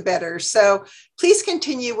faster, the better. So please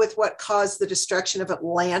continue with what caused the destruction of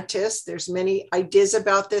Atlantis. There's many ideas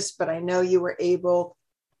about this, but I know you were able,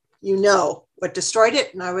 you know what destroyed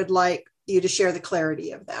it, and I would like you to share the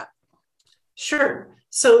clarity of that. Sure.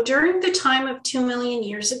 So during the time of 2 million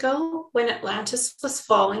years ago, when Atlantis was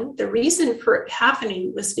falling, the reason for it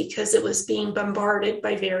happening was because it was being bombarded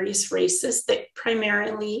by various races that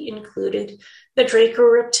primarily included the Draco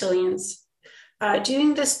reptilians.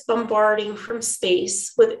 Doing this bombarding from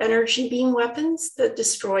space with energy beam weapons that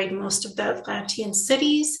destroyed most of the Atlantean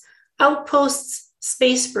cities, outposts,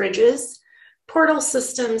 space bridges, portal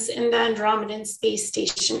systems, and the Andromedan space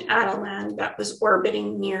station Ileana that was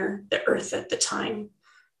orbiting near the Earth at the time.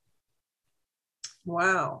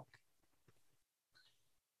 Wow.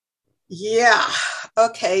 Yeah.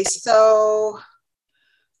 Okay. So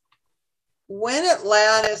when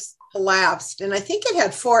Atlantis collapsed, and I think it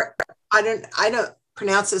had four, I don't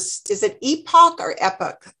pronounce this. Is it epoch or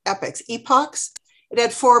epoch? Epochs. Epochs. It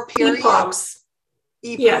had 4 periods. Epochs.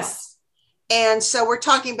 Yes. And so we're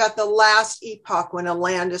talking about the last epoch when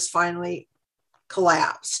Atlantis finally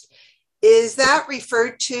collapsed. Is that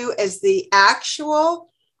referred to as the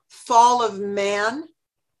actual fall of man?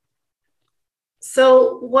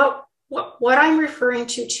 So what I'm referring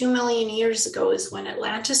to 2 million years ago is when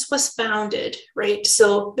Atlantis was founded, right?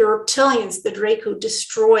 So the reptilians, the Draco,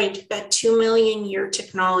 destroyed that 2 million year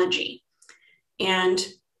technology. And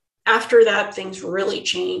after that, things really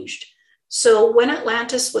changed. So when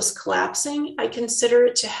Atlantis was collapsing, I consider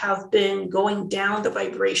it to have been going down the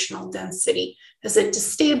vibrational density as it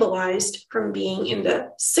destabilized from being in the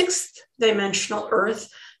 6th dimensional Earth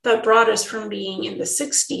that brought us from being in the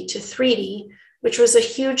 6D to 3D, which was a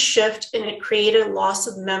huge shift, and it created a loss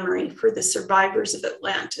of memory for the survivors of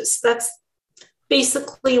Atlantis. That's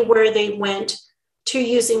basically where they went to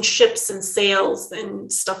using ships and sails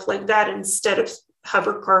and stuff like that instead of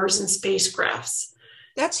hover cars and spacecrafts.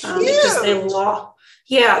 That's huge. Because they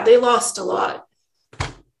lost a lot.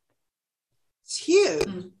 It's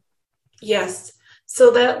huge. Yes. So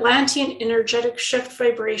the Atlantean energetic shift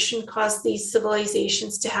vibration caused these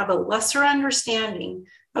civilizations to have a lesser understanding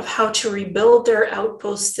of how to rebuild their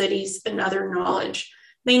outpost cities and other knowledge.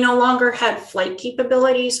 They no longer had flight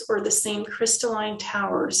capabilities or the same crystalline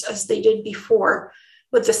towers as they did before,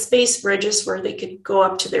 with the space bridges where they could go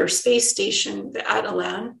up to their space station, the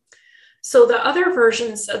Ileana. So the other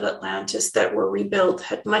versions of Atlantis that were rebuilt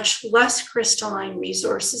had much less crystalline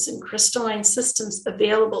resources and crystalline systems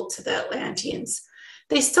available to the Atlanteans.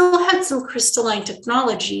 They still had some crystalline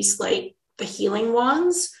technologies like the healing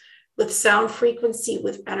wands, with sound frequency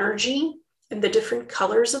with energy and the different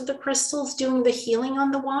colors of the crystals doing the healing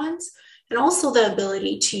on the wands, and also the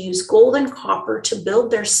ability to use gold and copper to build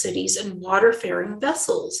their cities and water-faring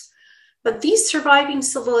vessels. But these surviving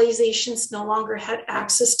civilizations no longer had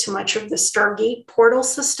access to much of the Stargate portal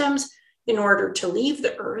systems in order to leave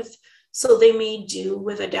the Earth, so they made do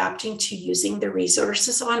with adapting to using the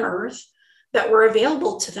resources on Earth that were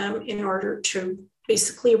available to them in order to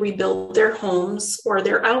basically rebuild their homes or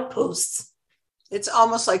their outposts. It's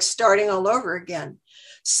almost like starting all over again.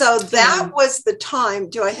 So that was the time.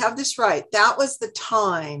 Do I have this right? That was the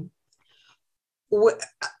time.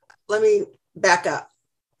 Let me back up.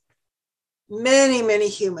 Many, many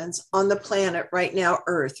humans on the planet right now,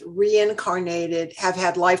 Earth, reincarnated, have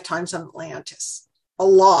had lifetimes on Atlantis. A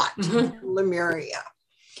lot. Lemuria.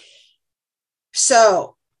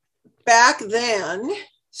 So back then,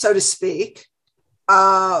 so to speak,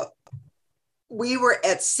 we were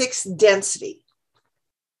at 6th density,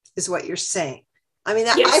 is what you're saying. I mean,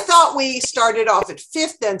 yes. I thought we started off at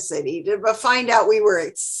 5th density to find out we were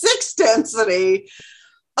at 6th density.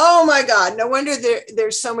 Oh my God, no wonder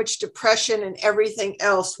there's so much depression and everything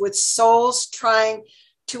else, with souls trying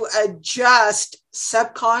to adjust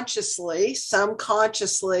subconsciously, some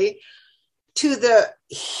consciously, to the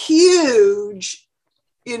huge,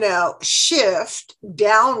 shift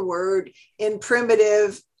downward in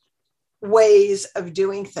primitive ways of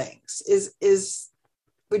doing things.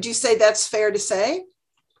 Would you say that's fair to say?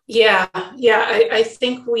 Yeah. I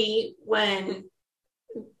think when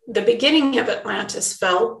the beginning of Atlantis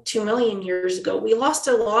fell 2 million years ago, we lost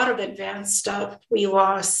a lot of advanced stuff. We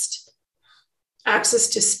lost access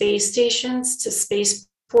to space stations, to space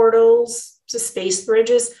portals, to space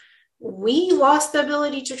bridges. We lost the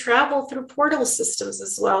ability to travel through portal systems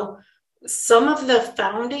as well. Some of the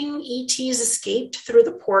founding ETs escaped through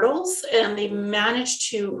the portals, and they managed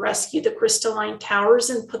to rescue the crystalline towers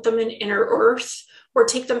and put them in inner Earth or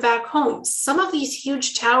take them back home. Some of these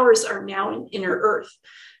huge towers are now in inner Earth,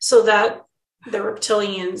 so that the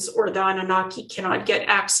reptilians or the Anunnaki cannot get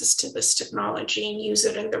access to this technology and use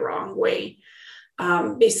it in the wrong way.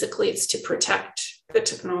 Basically, it's to protect the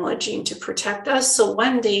technology and to protect us. So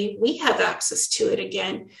one day we have access to it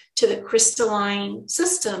again, to the crystalline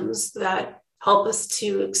systems that help us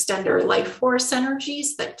to extend our life force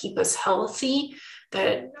energies, that keep us healthy,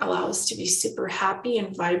 that allow us to be super happy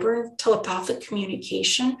and vibrant, telepathic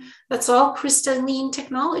communication. That's all crystalline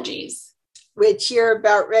technologies. Which you're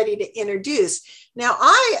about ready to introduce. Now,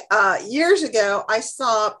 years ago, I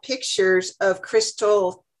saw pictures of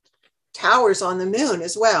crystal towers on the moon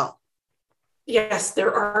as well. Yes,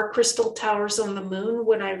 there are crystal towers on the moon.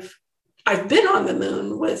 When I've been on the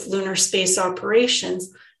moon with lunar space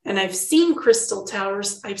operations, and I've seen crystal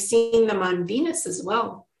towers. I've seen them on Venus as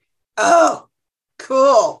well. Oh,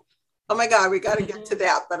 cool. Oh my God, we got to get to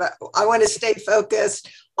that. But I want to stay focused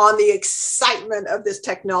on the excitement of this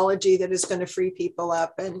technology that is going to free people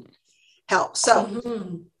up and help.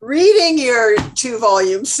 So reading your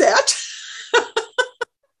 2-volume set,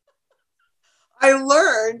 I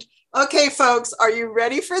learned, okay, folks, are you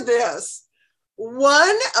ready for this?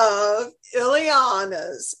 One of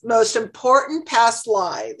Ileana's most important past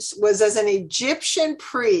lives was as an Egyptian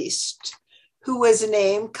priest who was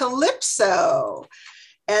named Calypso.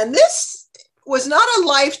 And this was not a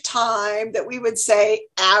lifetime that we would say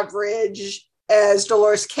average, as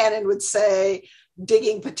Dolores Cannon would say,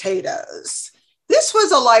 digging potatoes. This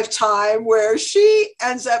was a lifetime where she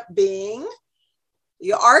ends up being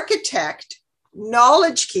the architect,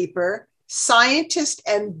 knowledge keeper, scientist,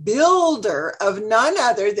 and builder of none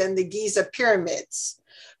other than the Giza pyramids,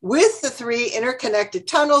 with the 3 interconnected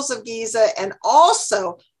tunnels of Giza, and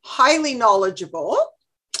also highly knowledgeable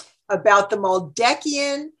about the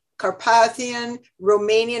Maldekian, Carpathian,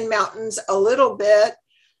 Romanian mountains, a little bit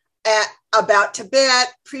about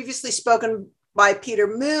Tibet, previously spoken by Peter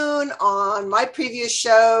Moon on my previous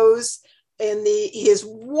shows in his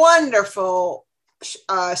wonderful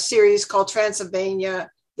series called Transylvania,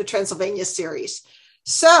 the Transylvania series.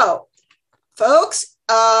 So, folks,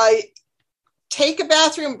 take a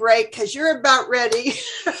bathroom break because you're about ready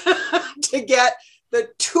to get the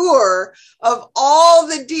tour of all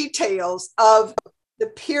the details of the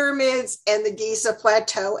pyramids and the Giza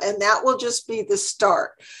Plateau, and that will just be the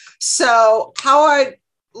start. So how I'd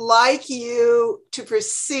like you to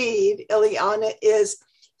proceed, Ileana, is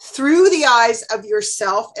through the eyes of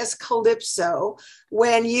yourself as Calypso,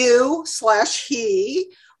 when you/he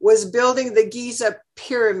was building the Giza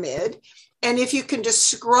pyramid, and if you can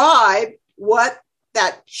describe what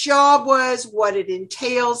that job was, what it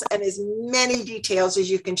entails, and as many details as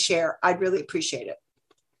you can share, I'd really appreciate it.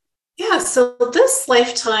 Yeah, so this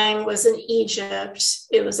lifetime was in Egypt.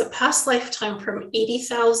 It was a past lifetime from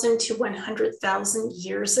 80,000 to 100,000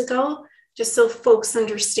 years ago, just so folks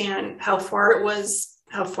understand how far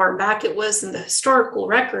back it was in the historical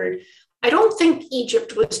record. I don't think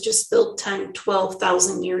Egypt was just built 10,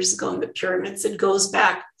 12,000 years ago in the pyramids. It goes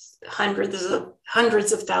back hundreds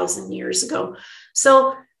of thousand years ago.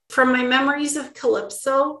 So from my memories of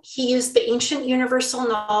Calypso, he used the ancient universal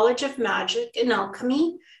knowledge of magic and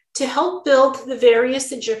alchemy to help build the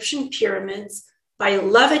various Egyptian pyramids by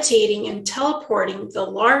levitating and teleporting the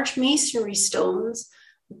large masonry stones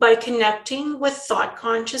by connecting with thought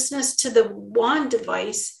consciousness to the wand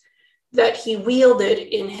device that he wielded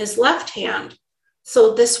in his left hand.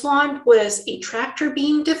 So this wand was a tractor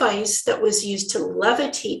beam device that was used to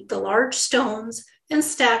levitate the large stones and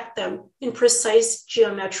stack them in precise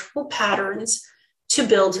geometrical patterns to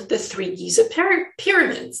build the 3 Giza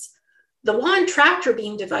pyramids. The wand tractor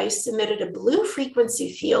beam device emitted a blue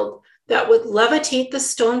frequency field that would levitate the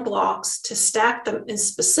stone blocks to stack them in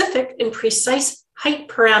specific and precise height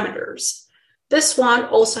parameters. This wand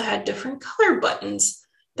also had different color buttons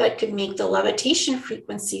that could make the levitation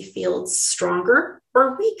frequency fields stronger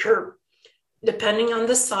or weaker, depending on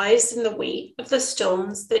the size and the weight of the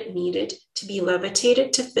stones that needed to be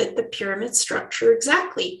levitated to fit the pyramid structure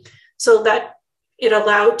exactly. So that it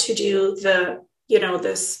allowed to do the,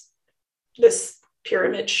 this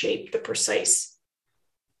pyramid shape, the precise.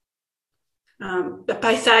 The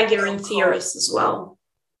Pythagorean theorists as well.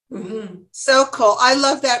 So cool. I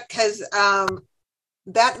love that because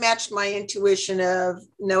that matched my intuition of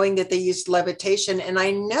knowing that they used levitation. And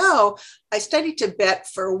I know I studied Tibet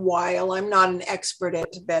for a while. I'm not an expert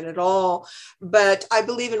at Tibet at all, but I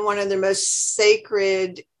believe in one of their most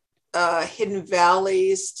sacred hidden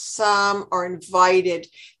valleys. Some are invited.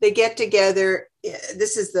 They get together.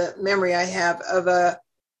 This is the memory I have of a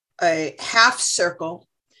half circle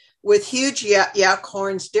with huge yak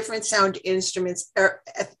horns, different sound instruments,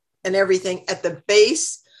 and everything at the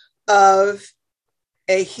base of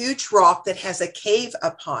a huge rock that has a cave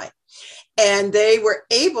up high. And they were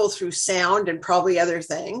able, through sound and probably other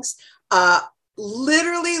things,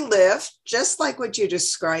 literally lift, just like what you're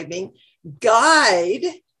describing, guide,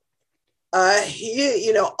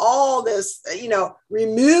 all this,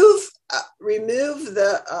 remove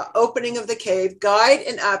the opening of the cave, guide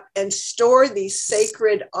and up, and store these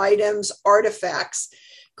sacred items, artifacts.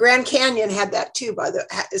 Grand Canyon had that too,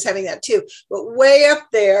 is having that too, but way up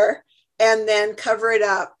there, and then cover it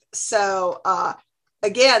up. So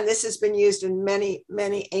again, this has been used in many,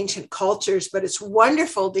 many ancient cultures, but it's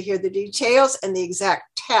wonderful to hear the details and the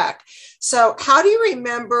exact tech. So how do you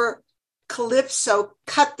remember Calypso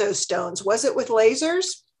cut those stones? Was it with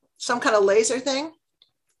lasers? Some kind of laser thing?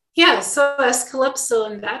 Yeah, so as Calypso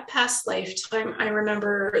in that past lifetime, I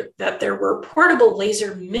remember that there were portable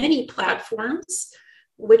laser mini platforms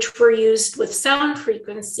which were used with sound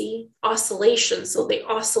frequency oscillation. So they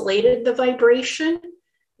oscillated the vibration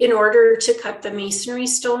in order to cut the masonry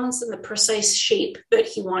stones in the precise shape that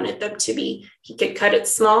he wanted them to be. He could cut it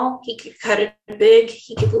small, he could cut it big,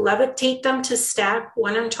 he could levitate them to stack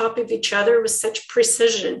one on top of each other with such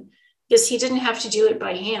precision, because he didn't have to do it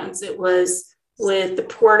by hands. It was with the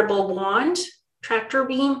portable wand, tractor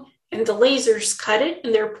beam, and the lasers cut it,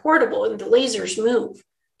 and they're portable, and the lasers move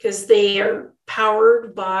because they are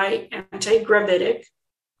powered by anti-gravitic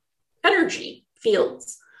energy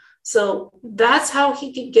fields. So that's how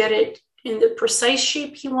he could get it in the precise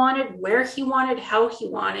shape he wanted, where he wanted, how he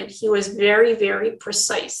wanted. He was very, very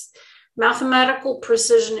precise. Mathematical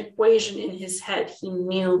precision equation in his head. He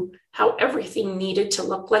knew how everything needed to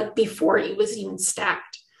look like before it was even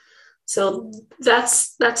stacked. So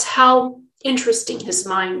that's how interesting his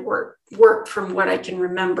mind worked from what I can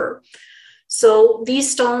remember. So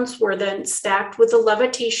these stones were then stacked with a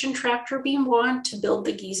levitation tractor beam wand to build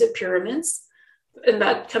the Giza pyramids. And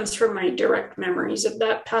that comes from my direct memories of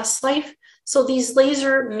that past life. So these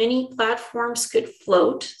laser mini platforms could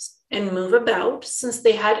float and move about since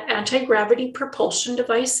they had anti-gravity propulsion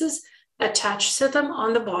devices attached to them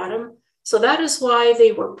on the bottom. So that is why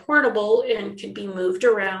they were portable and could be moved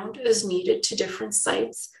around as needed to different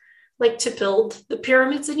sites, like to build the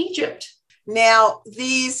pyramids in Egypt. Now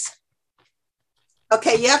you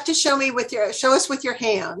have to show us with your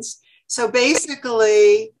hands. So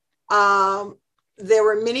basically, there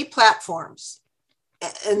were mini platforms,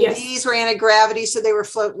 and yes, these were anti-gravity, so they were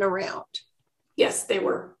floating around. Yes, they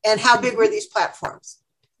were. And how big were these platforms?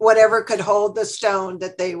 Whatever could hold the stone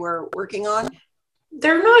that they were working on?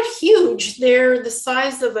 They're not huge. They're the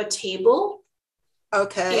size of a table.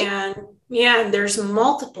 Okay. And there's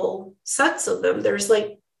multiple sets of them. There's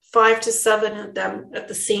like 5 to 7 of them at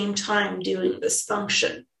the same time doing this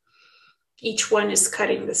function. Each one is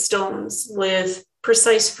cutting the stones with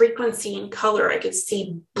precise frequency and color. I could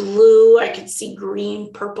see blue, I could see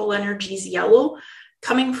green, purple energies, yellow,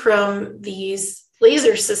 coming from these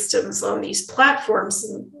laser systems on these platforms,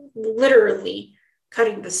 and literally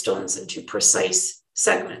cutting the stones into precise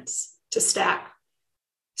segments to stack.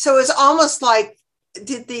 So it's almost like,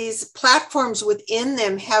 did these platforms within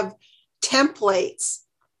them have templates,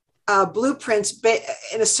 blueprints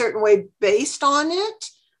in a certain way based on it,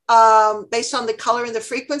 based on the color and the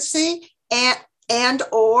frequency, and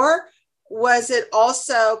or was it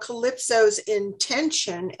also Calypso's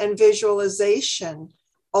intention and visualization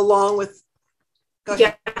along with?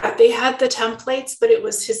 Yeah, they had the templates, but it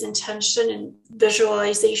was his intention and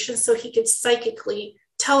visualization, so he could psychically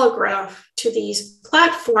telegraph to these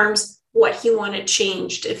platforms what he wanted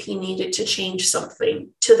changed if he needed to change something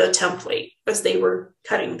to the template as they were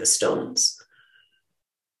cutting the stones.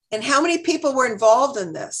 And how many people were involved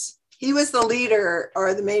in this? He was the leader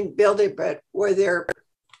or the main builder, but were there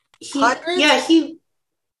hundreds?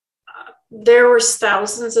 There were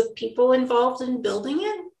thousands of people involved in building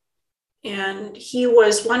it. And he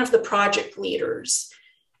was one of the project leaders.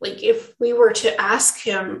 Like if we were to ask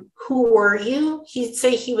him, who were you? He'd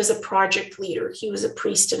say he was a project leader. He was a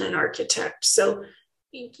priest and an architect. So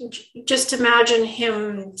just imagine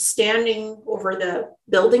him standing over the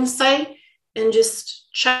building site and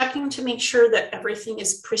just checking to make sure that everything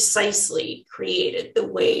is precisely created the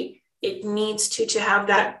way it needs to have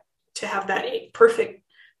that perfect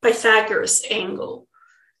Pythagoras angle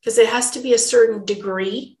because it has to be a certain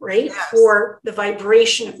degree, right, Yes. for the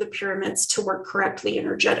vibration of the pyramids to work correctly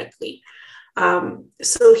energetically.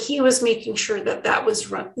 So he was making sure that that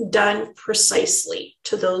was done precisely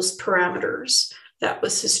to those parameters. That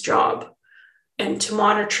was his job. And to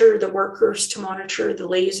monitor the workers, to monitor the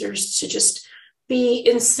lasers, to just be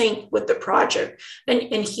in sync with the project.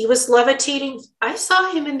 And he was levitating. I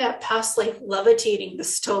saw him in that past life levitating the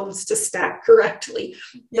stones to stack correctly.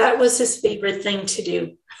 That was his favorite thing to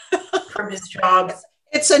do from his job.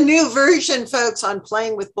 It's a new version, folks, on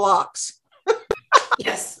playing with blocks.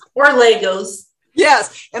 Yes, or Legos.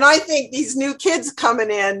 Yes, and I think these new kids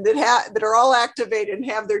coming in that are all activated and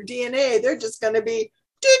have their DNA, they're just going to be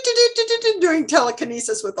doing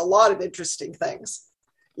telekinesis with a lot of interesting things.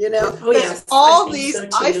 You know, oh, yes, all these, so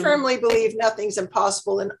I firmly believe nothing's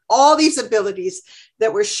impossible, and all these abilities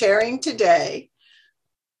that we're sharing today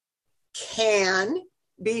can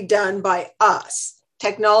be done by us.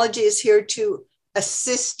 Technology is here to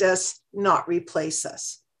assist us, not replace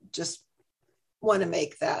us. Just want to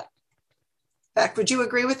make that fact. Would you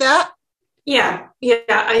agree with that? Yeah.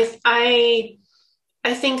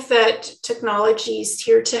 I think that technology is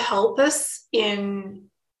here to help us in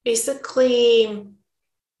basically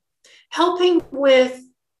helping with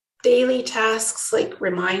daily tasks like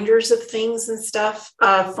reminders of things and stuff,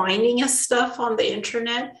 finding us stuff on the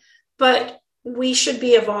internet, but we should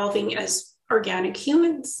be evolving as organic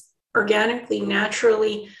humans, organically,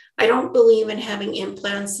 naturally. I don't believe in having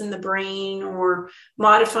implants in the brain or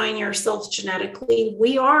modifying ourselves genetically.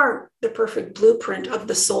 We are the perfect blueprint of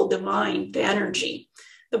the soul divine, the energy.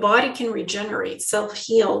 The body can regenerate,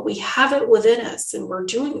 self-heal. We have it within us, and we're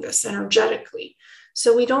doing this energetically.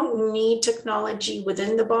 So we don't need technology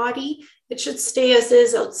within the body. It should stay as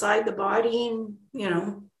is outside the body and, you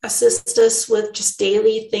know, assist us with just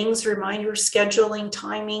daily things, reminders, scheduling,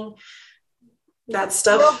 timing, that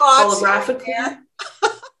stuff, holographically.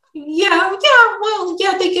 Yeah,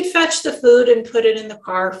 they could fetch the food and put it in the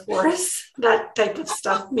car for us, that type of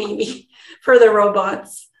stuff, maybe for the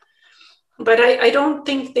robots. But I don't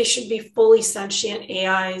think they should be fully sentient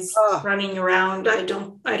AIs running around. I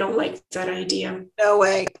don't like that idea. No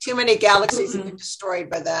way. Too many galaxies have been destroyed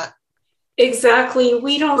by that. Exactly.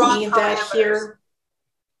 We don't need that here.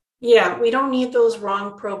 Yeah, we don't need those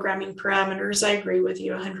wrong programming parameters. I agree with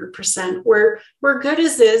you 100%. We're good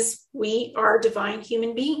as is. We are divine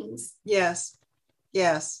human beings. Yes.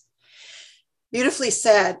 Beautifully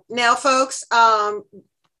said. Now, folks,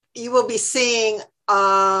 you will be seeing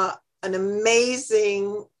an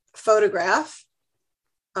amazing photograph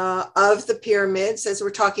of the pyramids as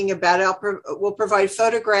we're talking about it. We'll provide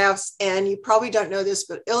photographs, and you probably don't know this,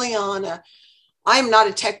 but Ileana, I'm not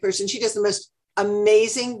a tech person. She does the most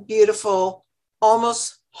amazing, beautiful,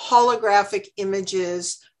 almost holographic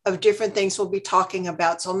images of different things we'll be talking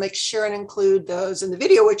about. So I'll make sure and include those in the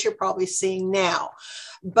video, which you're probably seeing now.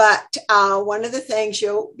 But one of the things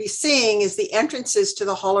you'll be seeing is the entrances to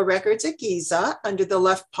the Holo Records at Giza under the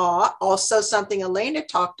left paw. Also something Ileana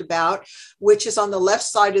talked about, which is on the left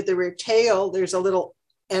side of the rear tail. There's a little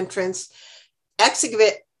entrance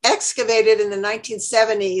excavated in the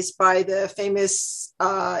 1970s by the famous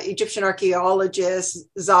Egyptian archaeologist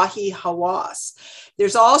Zahi Hawass.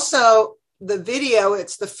 There's also the video.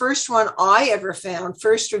 It's the first one I ever found,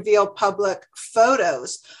 first revealed public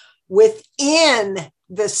photos within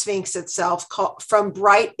the Sphinx itself, from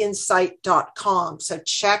brightinsight.com. So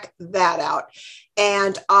check that out.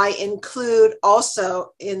 And I include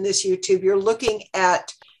also in this YouTube, you're looking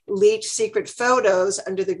at leaked secret photos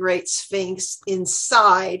under the Great Sphinx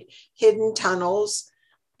inside hidden tunnels,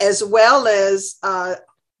 as well as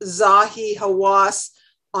Zahi Hawass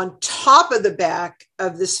on top of the back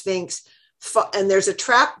of the Sphinx. And there's a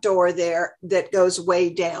trap door there that goes way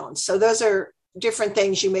down. So those are different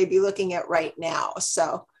things you may be looking at right now.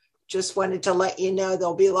 So just wanted to let you know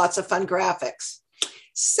there'll be lots of fun graphics.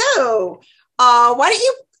 So why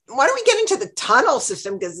don't we get into the tunnel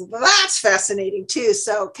system, because that's fascinating too.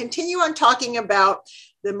 So continue on talking about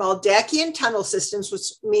the Maldekian tunnel systems,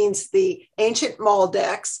 which means the ancient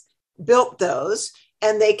Maldecs built those,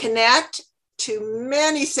 and they connect to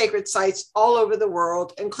many sacred sites all over the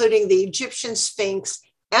world, including the Egyptian Sphinx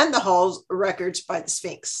and the Holo Records by the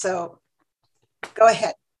Sphinx. So go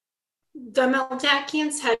ahead. The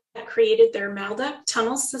Maldekians had created their Maldek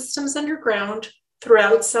tunnel systems underground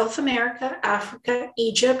throughout South America, Africa,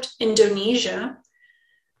 Egypt, Indonesia,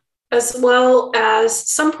 as well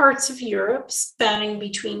as some parts of Europe spanning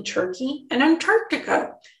between Turkey and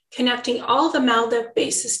Antarctica, connecting all the Maldek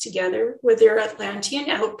bases together with their Atlantean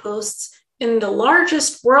outposts in the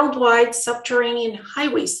largest worldwide subterranean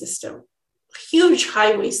highway system, huge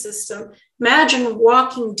highway system Imagine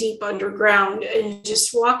walking deep underground and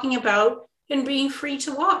just walking about and being free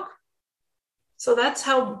to walk. So that's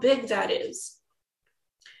how big that is.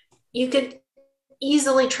 You could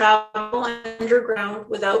easily travel underground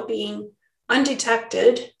without being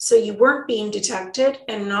undetected. So you weren't being detected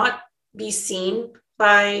and not be seen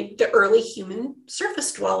by the early human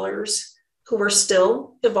surface dwellers who were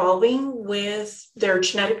still evolving with their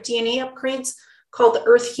genetic DNA upgrades called the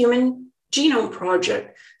Earth Human Genome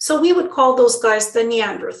Project. So we would call those guys the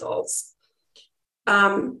Neanderthals.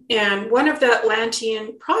 And one of the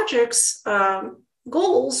Atlantean project's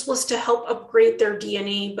goals was to help upgrade their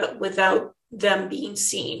DNA, but without them being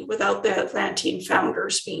seen, without the Atlantean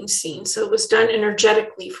founders being seen. So it was done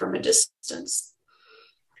energetically from a distance.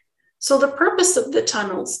 So the purpose of the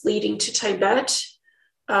tunnels leading to Tibet,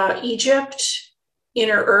 Egypt,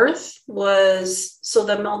 Inner Earth was so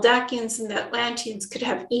the Meldakians and the Atlanteans could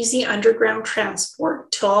have easy underground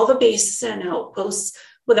transport to all the bases and outposts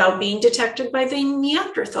without being detected by the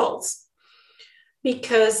Neanderthals.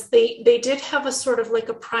 Because they did have a sort of like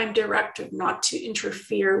a prime directive not to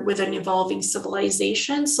interfere with an evolving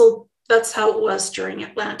civilization. So that's how it was during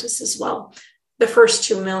Atlantis as well, the first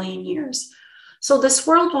 2 million years. So this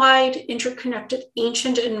worldwide interconnected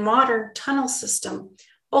ancient and modern tunnel system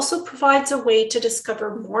also provides a way to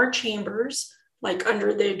discover more chambers, like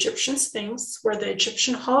under the Egyptian Sphinx, where the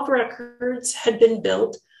Egyptian Hall of Records had been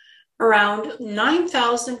built around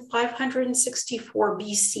 9,564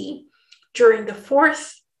 BC, during the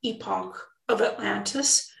fourth epoch of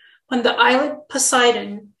Atlantis, when the island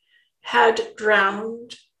Poseidon had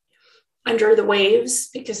drowned under the waves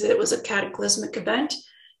because it was a cataclysmic event,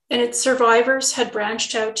 and its survivors had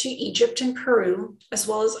branched out to Egypt and Peru, as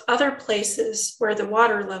well as other places where the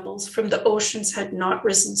water levels from the oceans had not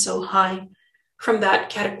risen so high from that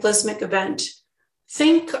cataclysmic event.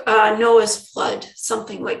 Think Noah's flood,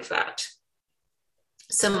 something like that.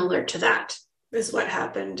 Similar to that is what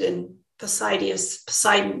happened in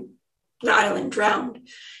Poseidon, the island drowned,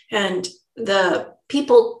 and the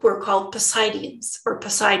people were called Poseidians or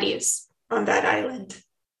Poseidius on that island.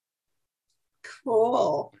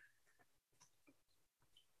 Cool.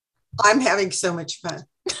 I'm having so much fun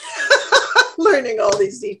learning all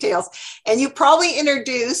these details. And you probably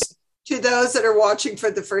introduced to those that are watching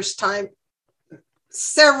for the first time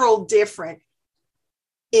several different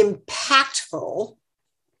impactful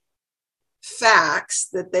facts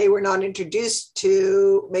that they were not introduced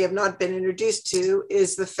to, may have not been introduced to,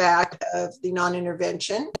 is the fact of the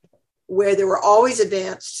non-intervention, where there were always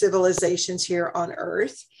advanced civilizations here on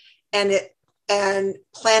Earth, and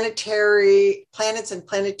planets and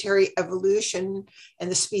planetary evolution and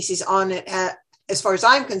the species on it, as far as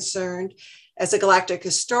I'm concerned, as a galactic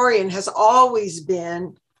historian, has always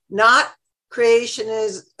been not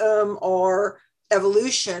creationism or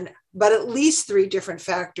evolution, but at least 3 different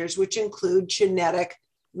factors, which include genetic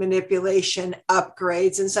manipulation,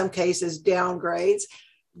 upgrades, in some cases downgrades.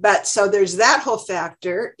 But so there's that whole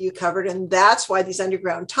factor you covered, and that's why these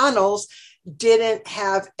underground tunnels didn't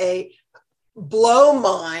have a blow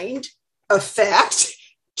mind effect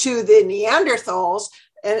to the Neanderthals,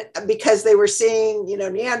 and because they were seeing,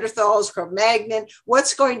 Neanderthals, Cro-Magnon,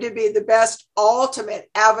 what's going to be the best ultimate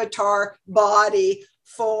avatar body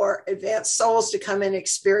for advanced souls to come and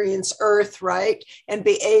experience Earth, right? And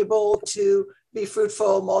be able to be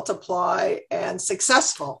fruitful, multiply, and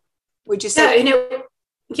successful. Would you say? And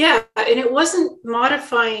it wasn't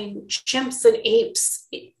modifying chimps and apes.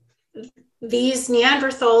 These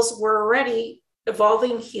Neanderthals were already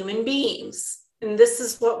evolving human beings. And this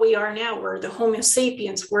is what we are now. We're the Homo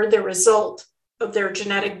sapiens. We're the result of their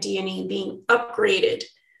genetic DNA being upgraded.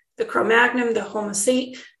 The Cro-Magnon, the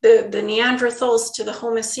Neanderthals to the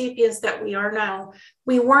Homo sapiens that we are now.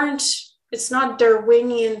 It's not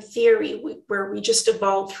Darwinian theory where we just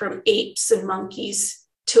evolved from apes and monkeys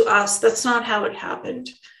to us. That's not how it happened.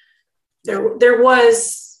 There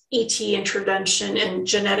was ET intervention and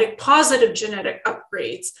positive genetic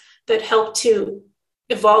upgrades that helped to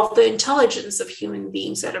evolve the intelligence of human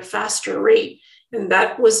beings at a faster rate. And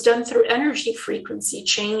that was done through energy frequency,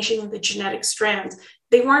 changing the genetic strands.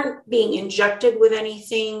 They weren't being injected with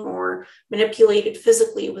anything or manipulated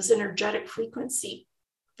physically. It was energetic frequency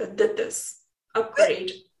that did this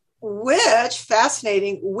upgrade. Which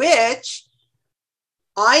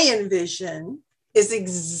I envision is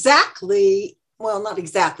exactly, well, not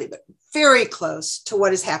exactly, but very close to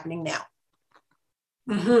what is happening now.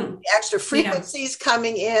 Mm-hmm. The extra frequencies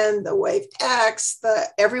coming in, the wave X,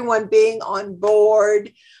 everyone being on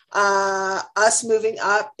board, us moving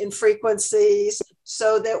up in frequencies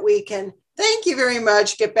so that we can, thank you very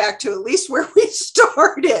much, get back to at least where we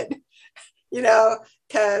started. you know,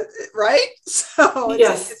 right? So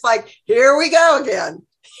Yes. it's like, here we go again,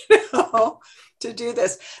 to do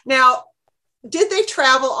this. Now, did they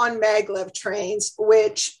travel on maglev trains,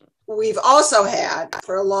 which we've also had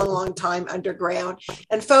for a long, long time underground?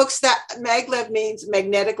 And folks, that maglev means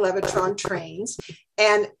magnetic levitron trains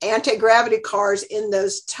and anti-gravity cars in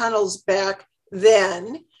those tunnels back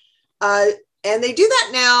then. And they do that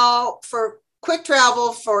now for quick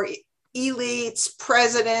travel for elites,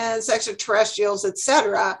 presidents, extraterrestrials,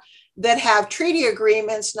 etc., that have treaty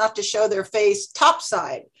agreements not to show their face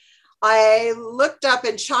topside. I looked up,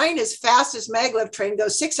 in China's fastest maglev train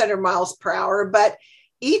goes 600 miles per hour, but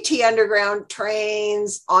ET underground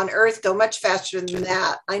trains on Earth go much faster than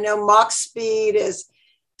that. I know Mach speed is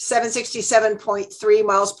 767.3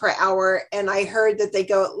 miles per hour, and I heard that they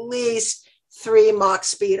go at least 3 Mach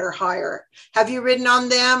speed or higher. Have you ridden on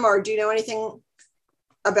them, or do you know anything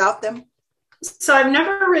about them? So I've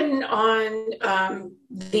never ridden on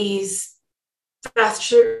these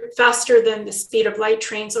faster than the speed of light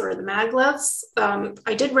trains or the maglevs.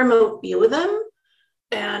 I did remote view them,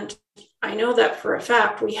 and I know that for a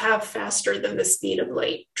fact we have faster than the speed of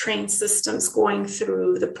light train systems going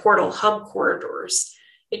through the portal hub corridors.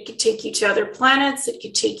 It could take you to other planets. It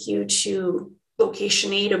could take you to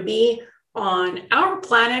location A to B on our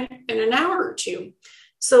planet in an hour or two.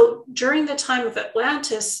 So during the time of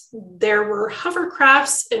Atlantis, there were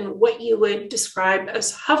hovercrafts and what you would describe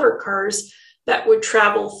as hover cars that would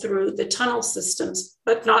travel through the tunnel systems,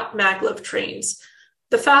 but not maglev trains.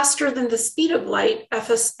 The faster than the speed of light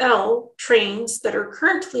FSL trains that are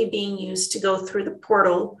currently being used to go through the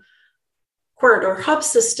portal corridor hub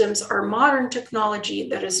systems are modern technology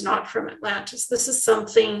that is not from Atlantis. This is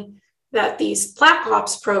something that these Black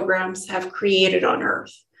Ops programs have created on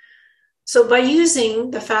Earth. So by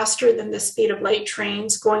using the faster than the speed of light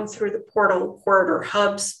trains going through the portal corridor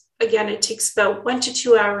hubs, again, it takes about 1 to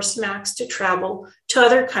 2 hours max to travel to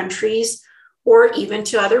other countries or even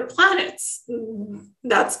to other planets.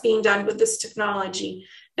 That's being done with this technology.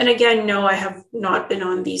 And again, no, I have not been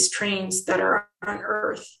on these trains that are on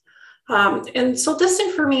Earth. And so this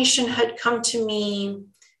information had come to me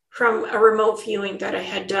from a remote viewing that I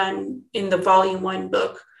had done in the Volume 1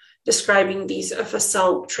 book, describing these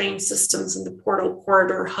FSL train systems and the portal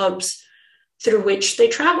corridor hubs through which they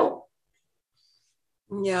travel.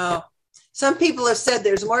 Yeah. Some people have said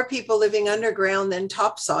there's more people living underground than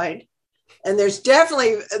topside. And there's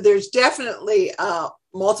definitely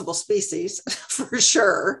multiple species for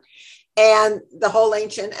sure. And the whole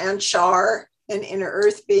ancient Anshar and inner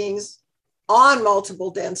earth beings on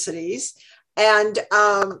multiple densities. And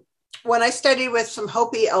when I studied with some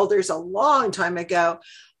Hopi elders a long time ago,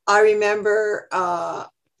 I remember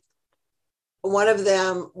one of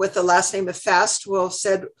them with the last name of Fastwolf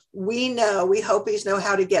said, we Hopis know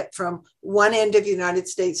how to get from one end of the United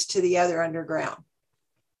States to the other underground.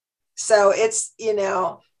 So it's,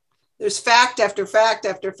 there's fact after fact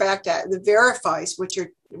after fact that verifies what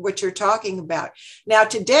you're talking about. Now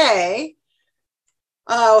today,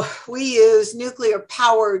 we use nuclear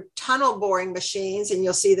powered tunnel boring machines, and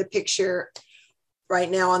you'll see the picture right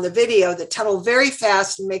now on the video that tunnel very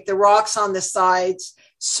fast and make the rocks on the sides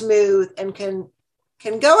smooth and can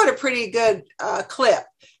go at a pretty good clip.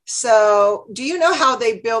 So do you know how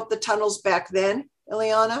they built the tunnels back then,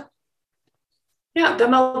 Ileana? Yeah, the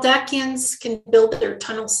Meldakians can build their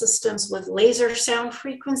tunnel systems with laser sound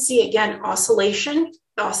frequency, again,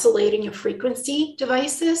 oscillating of frequency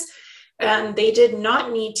devices. And they did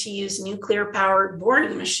not need to use nuclear powered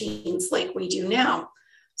boring machines like we do now.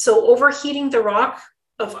 So overheating the rock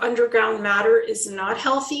of underground matter is not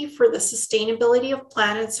healthy for the sustainability of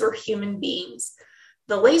planets or human beings.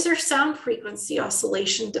 The laser sound frequency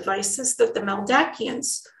oscillation devices that the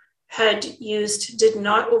Meldakians had used did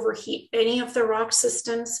not overheat any of the rock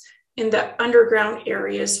systems in the underground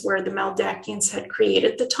areas where the Meldakians had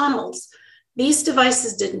created the tunnels. These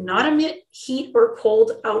devices did not emit heat or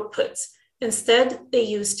cold outputs. Instead, they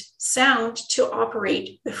used sound to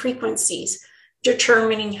operate the frequencies,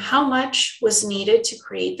 determining how much was needed to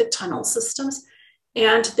create the tunnel systems.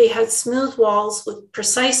 And they had smooth walls with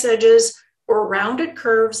precise edges or rounded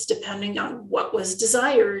curves, depending on what was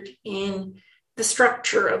desired in the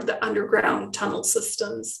structure of the underground tunnel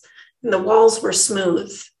systems. And the walls were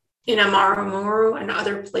smooth in Amaramuru and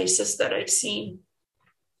other places that I've seen.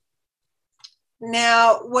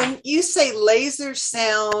 Now, when you say laser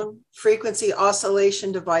sound frequency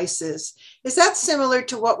oscillation devices, is that similar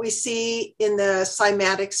to what we see in the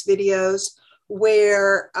cymatics videos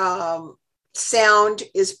where sound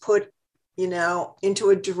is put, into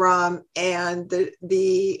a drum, and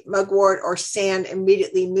the mugwort or sand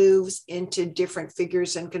immediately moves into different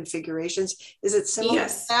figures and configurations. Is it similar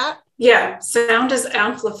to that? Yeah, sound is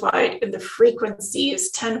amplified and the frequency is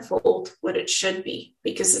tenfold what it should be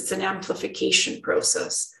because it's an amplification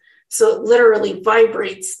process. So it literally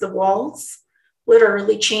vibrates the walls,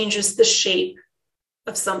 literally changes the shape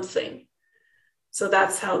of something. So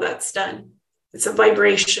that's how that's done. It's a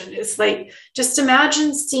vibration. It's like, just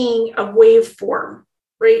imagine seeing a waveform,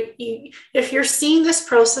 right? If you're seeing this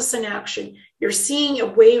process in action, you're seeing a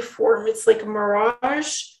waveform. It's like a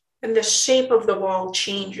mirage, and the shape of the wall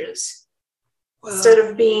changes. Wow. Instead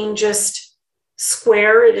of being just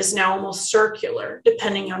square, it is now almost circular,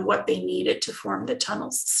 depending on what they needed to form the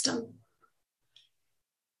tunnel system.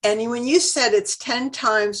 And when you said it's 10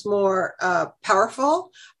 times more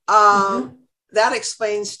powerful, that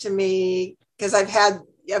explains to me, because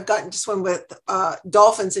I've gotten to swim with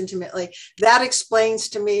dolphins intimately. That explains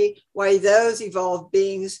to me why those evolved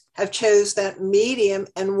beings have chose that medium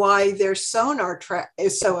and why their sonar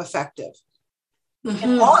is so effective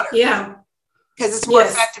in water. Yeah. Because it's more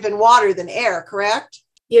effective in water than air, correct?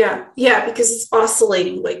 Yeah, because it's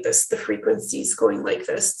oscillating like this. The frequency is going like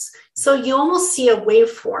this. So you almost see a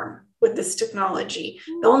waveform with this technology.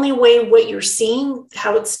 The only way what you're seeing,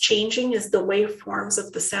 how it's changing, is the waveforms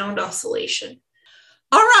of the sound oscillation.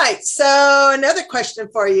 All right. So another question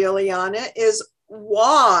for you, Ileana, is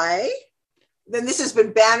why, then this has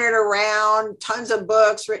been bannered around, tons of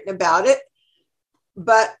books written about it,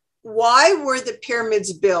 but why were the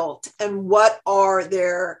pyramids built and what are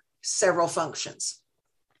their several functions?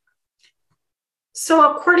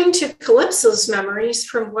 So according to Calypso's memories,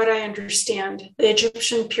 from what I understand, the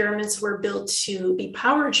Egyptian pyramids were built to be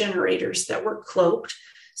power generators that were cloaked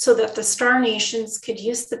so that the star nations could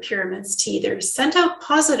use the pyramids to either send out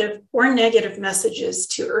positive or negative messages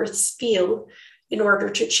to Earth's field in order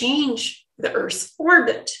to change the Earth's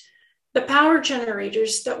orbit. The power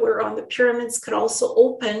generators that were on the pyramids could also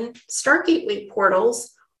open Star Gateway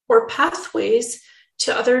portals or pathways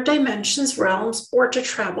to other dimensions, realms, or to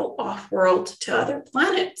travel off-world to other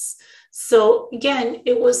planets. So again,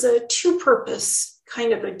 it was a two-purpose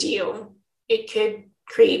kind of a deal. It could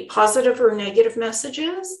create positive or negative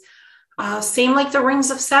messages. Same like the rings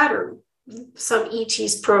of Saturn. Some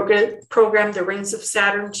ETs program the rings of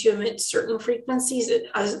Saturn to emit certain frequencies,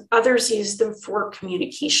 and others use them for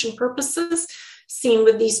communication purposes. Same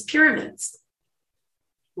with these pyramids.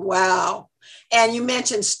 Wow. And you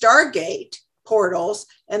mentioned Stargate portals,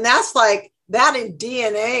 and that's like that in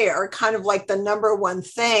DNA are kind of like the number one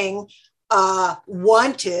thing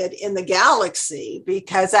wanted in the galaxy,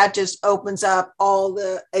 because that just opens up all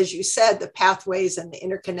the, as you said, the pathways and the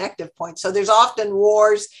interconnective points. So there's often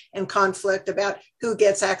wars and conflict about who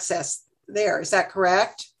gets access there. Is that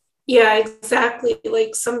correct? Yeah, exactly.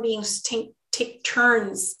 Like some beings take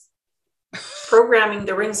turns programming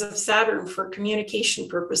the rings of Saturn for communication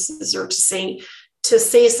purposes, or to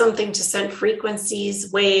say something, to send frequencies,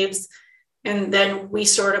 waves. And then we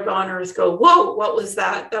sort of on Earth go, whoa, what was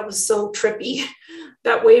that? That was so trippy.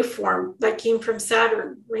 That waveform that came from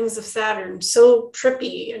Saturn, rings of Saturn, so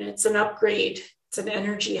trippy. And it's an upgrade. It's an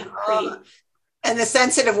energy upgrade. And the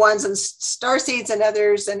sensitive ones and starseeds and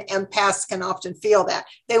others and empaths can often feel that.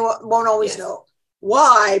 They won't always know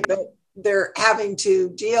why, but they're having to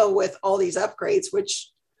deal with all these upgrades, which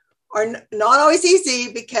are not always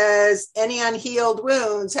easy, because any unhealed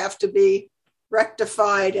wounds have to be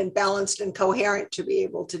rectified and balanced and coherent to be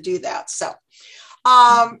able to do that. So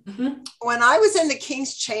when I was in the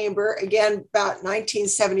King's Chamber, again, about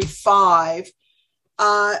 1975,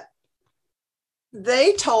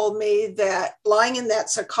 they told me that lying in that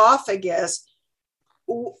sarcophagus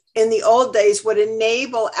in the old days would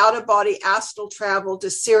enable out-of-body astral travel to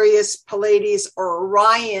Sirius, Pleiades, or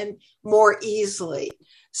Orion more easily.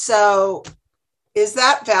 So is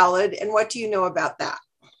that valid? And what do you know about that?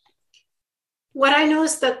 What I know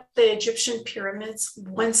is that the Egyptian pyramids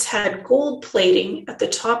once had gold plating at the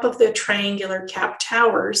top of the triangular cap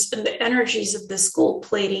towers, and the energies of this gold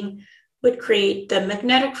plating would create the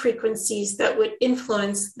magnetic frequencies that would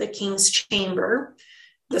influence the king's chamber,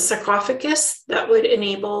 the sarcophagus that would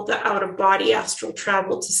enable the out-of-body astral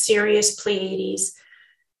travel to Sirius, Pleiades,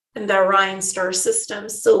 and the Orion star system.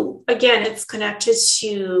 So again, it's connected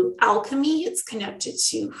to alchemy, it's connected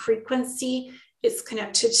to frequency, it's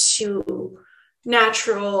connected to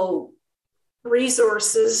natural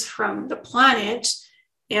resources from the planet,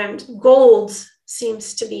 and gold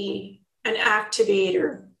seems to be an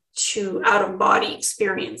activator to out-of-body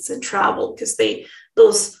experience and travel, because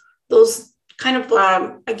those kind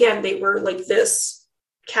of again, they were like this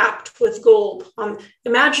capped with gold.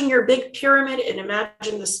 Imagine your big pyramid and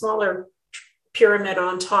imagine the smaller pyramid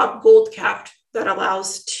on top, gold capped, that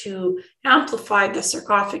allows to amplify the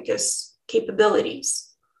sarcophagus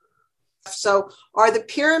capabilities. So are the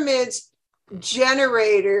pyramids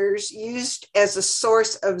generators used as a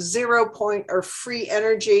source of 0 point or free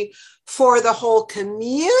energy for the whole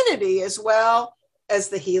community as well as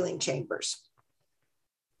the healing chambers?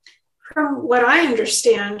 From what I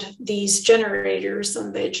understand, these generators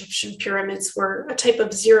on the Egyptian pyramids were a type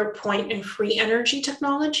of 0 point and free energy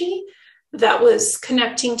technology that was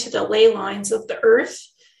connecting to the ley lines of the earth.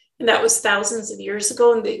 And that was thousands of years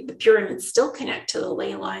ago. And the pyramids still connect to the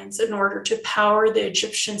ley lines in order to power the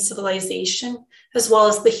Egyptian civilization, as well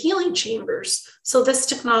as the healing chambers. So this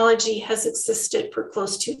technology has existed for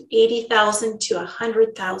close to 80,000 to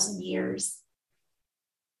 100,000 years.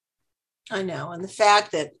 I know. And the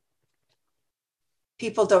fact that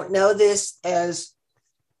people don't know this as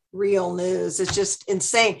real news is just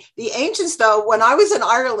insane. The ancients, though, when I was in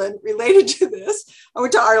Ireland related to this, I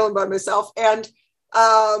went to Ireland by myself and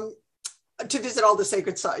to visit all the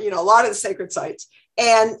sacred sites, a lot of the sacred sites.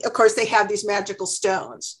 And of course, they have these magical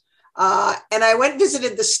stones. And I went and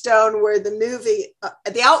visited the stone where the movie,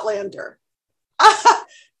 The Outlander,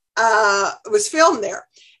 was filmed there.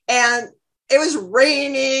 And it was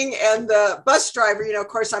raining, and the bus driver, of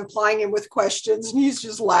course, I'm plying him with questions, and he's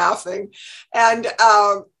just laughing. And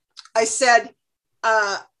I said,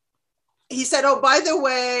 he said, oh, by the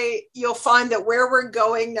way, you'll find that where we're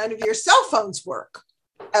going, none of your cell phones work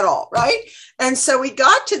at all, right? And so we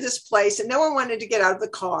got to this place, and no one wanted to get out of the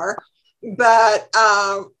car. But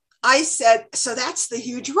I said, so that's the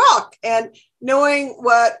huge rock. And knowing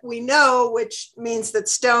what we know, which means that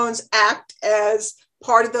stones act as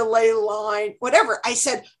part of the ley line, whatever. I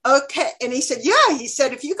said, okay. And he said, yeah. He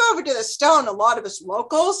said, if you go over to the stone, a lot of us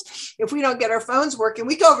locals, if we don't get our phones working,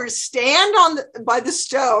 we go over, stand by the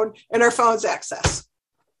stone, and our phones access.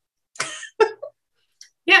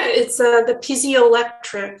 Yeah, it's the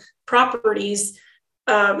piezoelectric properties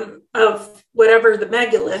of whatever the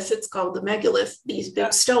megalith, it's called the megalith, these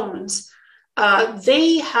big stones.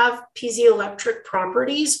 They have piezoelectric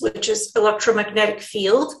properties, which is electromagnetic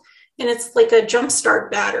field. And it's like a jumpstart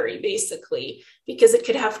battery, basically, because it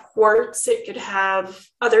could have quartz, it could have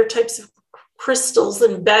other types of crystals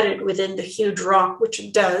embedded within the huge rock, which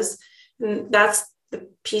it does. And that's the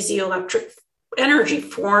piezoelectric energy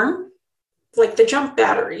form, like the jump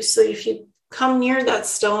battery. So if you come near that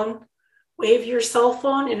stone, wave your cell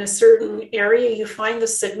phone in a certain area, you find the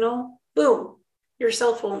signal, boom, your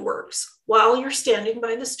cell phone works. While you're standing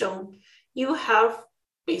by the stone, you have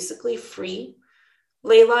basically free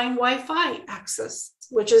ley line Wi-Fi access,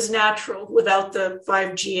 which is natural without the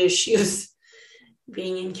 5G issues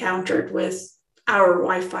being encountered with our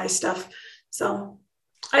Wi-Fi stuff. So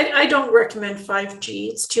I don't recommend 5G.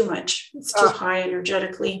 It's too much. It's too high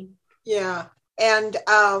energetically. Yeah. And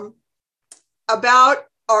about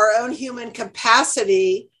our own human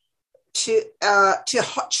capacity to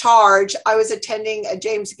charge, I was attending a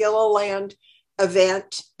James Gilliland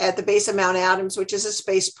event at the base of Mount Adams, which is a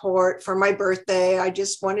spaceport, for my birthday. I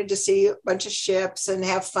just wanted to see a bunch of ships and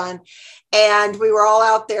have fun. And we were all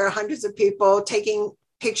out there, hundreds of people, taking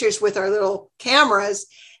pictures with our little cameras.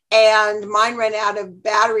 And mine ran out of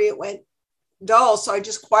battery. It went dull. So I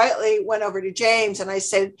just quietly went over to James and I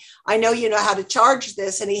said, I know you know how to charge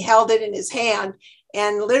this. And he held it in his hand.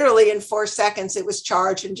 And literally in 4 seconds, it was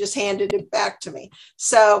charged and just handed it back to me.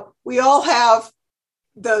 So we all have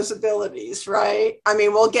those abilities, right? I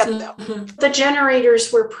mean, we'll get them. Mm-hmm. The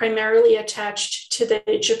generators were primarily attached to the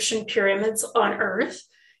Egyptian pyramids on Earth.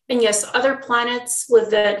 And yes, other planets with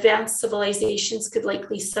the advanced civilizations could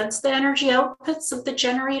likely sense the energy outputs of the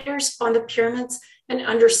generators on the pyramids and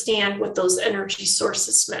understand what those energy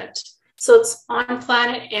sources meant. So it's on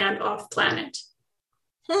planet and off planet.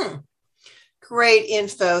 Great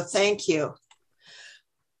info. Thank you.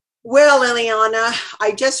 Well, Ileana,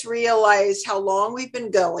 I just realized how long we've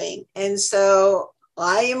been going. And so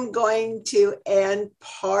I am going to end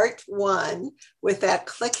part 1 with that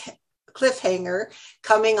cliffhanger,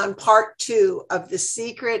 coming on part 2 of the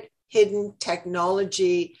secret hidden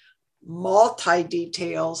technology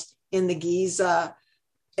multi-details in the Giza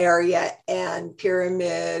area and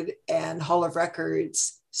pyramid and Hall of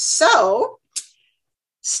Records. So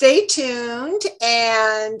stay tuned.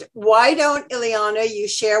 And why don't, Ileana, you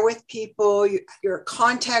share with people your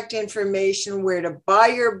contact information, where to buy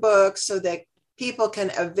your books so that people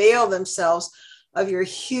can avail themselves of your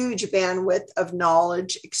huge bandwidth of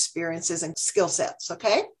knowledge, experiences, and skill sets,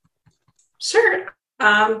 okay? Sure.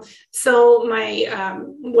 So my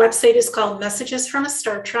website is called Messages from a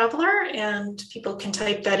Star Traveler, and people can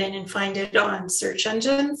type that in and find it on search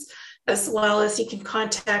engines, as well as you can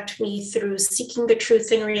contact me through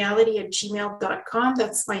seekingthetruthinreality@gmail.com.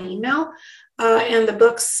 That's my email. And the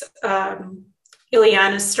books,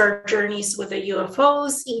 Ileana's Star Journeys with the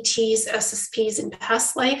UFOs, ETs, SSPs, and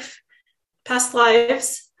past lives,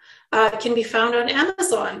 can be found on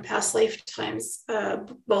Amazon, Past Lifetimes,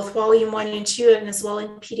 both volume 1 and 2, and as well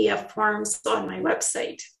in PDF forms on my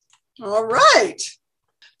website. All right.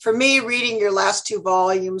 For me, reading your last 2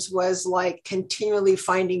 volumes was like continually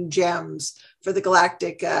finding gems for the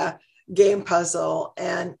galactic game puzzle.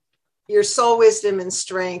 And your soul wisdom and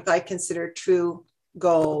strength, I consider true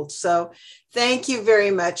gold. So thank you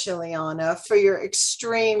very much, Ileana, for your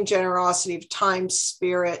extreme generosity of time,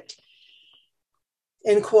 spirit,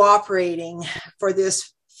 in cooperating for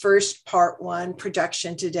this first part 1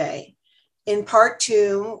 production today. In part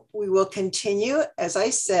 2, we will continue, as I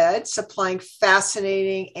said, supplying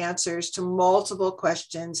fascinating answers to multiple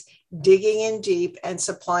questions, digging in deep and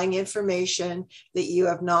supplying information that you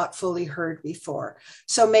have not fully heard before.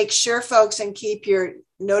 So make sure, folks, and keep your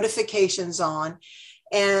notifications on.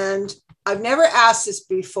 And I've never asked this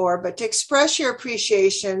before, but to express your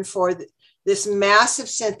appreciation for this massive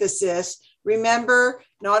synthesis, remember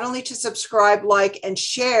not only to subscribe, like, and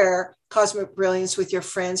share Cosmic Brilliance with your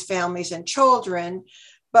friends, families, and children,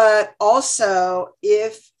 but also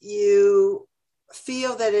if you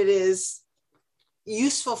feel that it is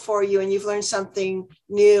useful for you and you've learned something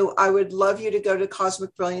new, I would love you to go to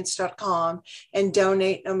cosmicbrilliance.com and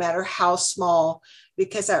donate, no matter how small,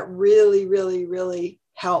 because that really, really, really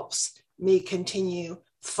helps me continue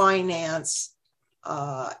finance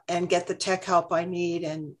and get the tech help I need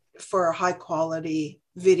and for a high quality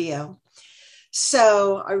video.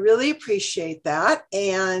 So I really appreciate that.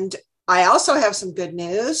 And I also have some good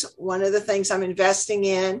news. One of the things I'm investing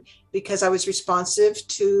in, because I was responsive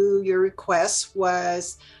to your requests,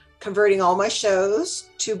 was converting all my shows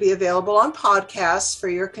to be available on podcasts for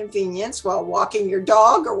your convenience while walking your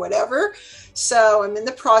dog or whatever. So I'm in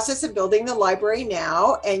the process of building the library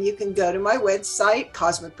now, and you can go to my website,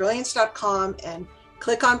 cosmicbrilliance.com, and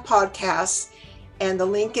click on podcasts, and the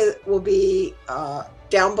link will be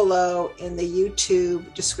down below in the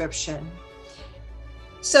YouTube description.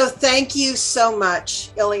 So thank you so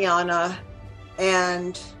much, Ileana,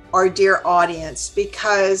 and our dear audience,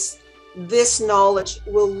 because this knowledge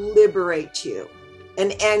will liberate you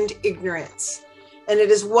and end ignorance. And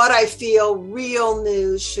it is what I feel real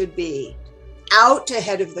news should be: out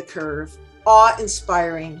ahead of the curve,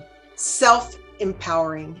 awe-inspiring,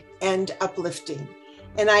 self-empowering, and uplifting.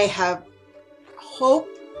 And I have hope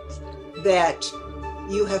that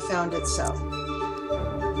you have found it so.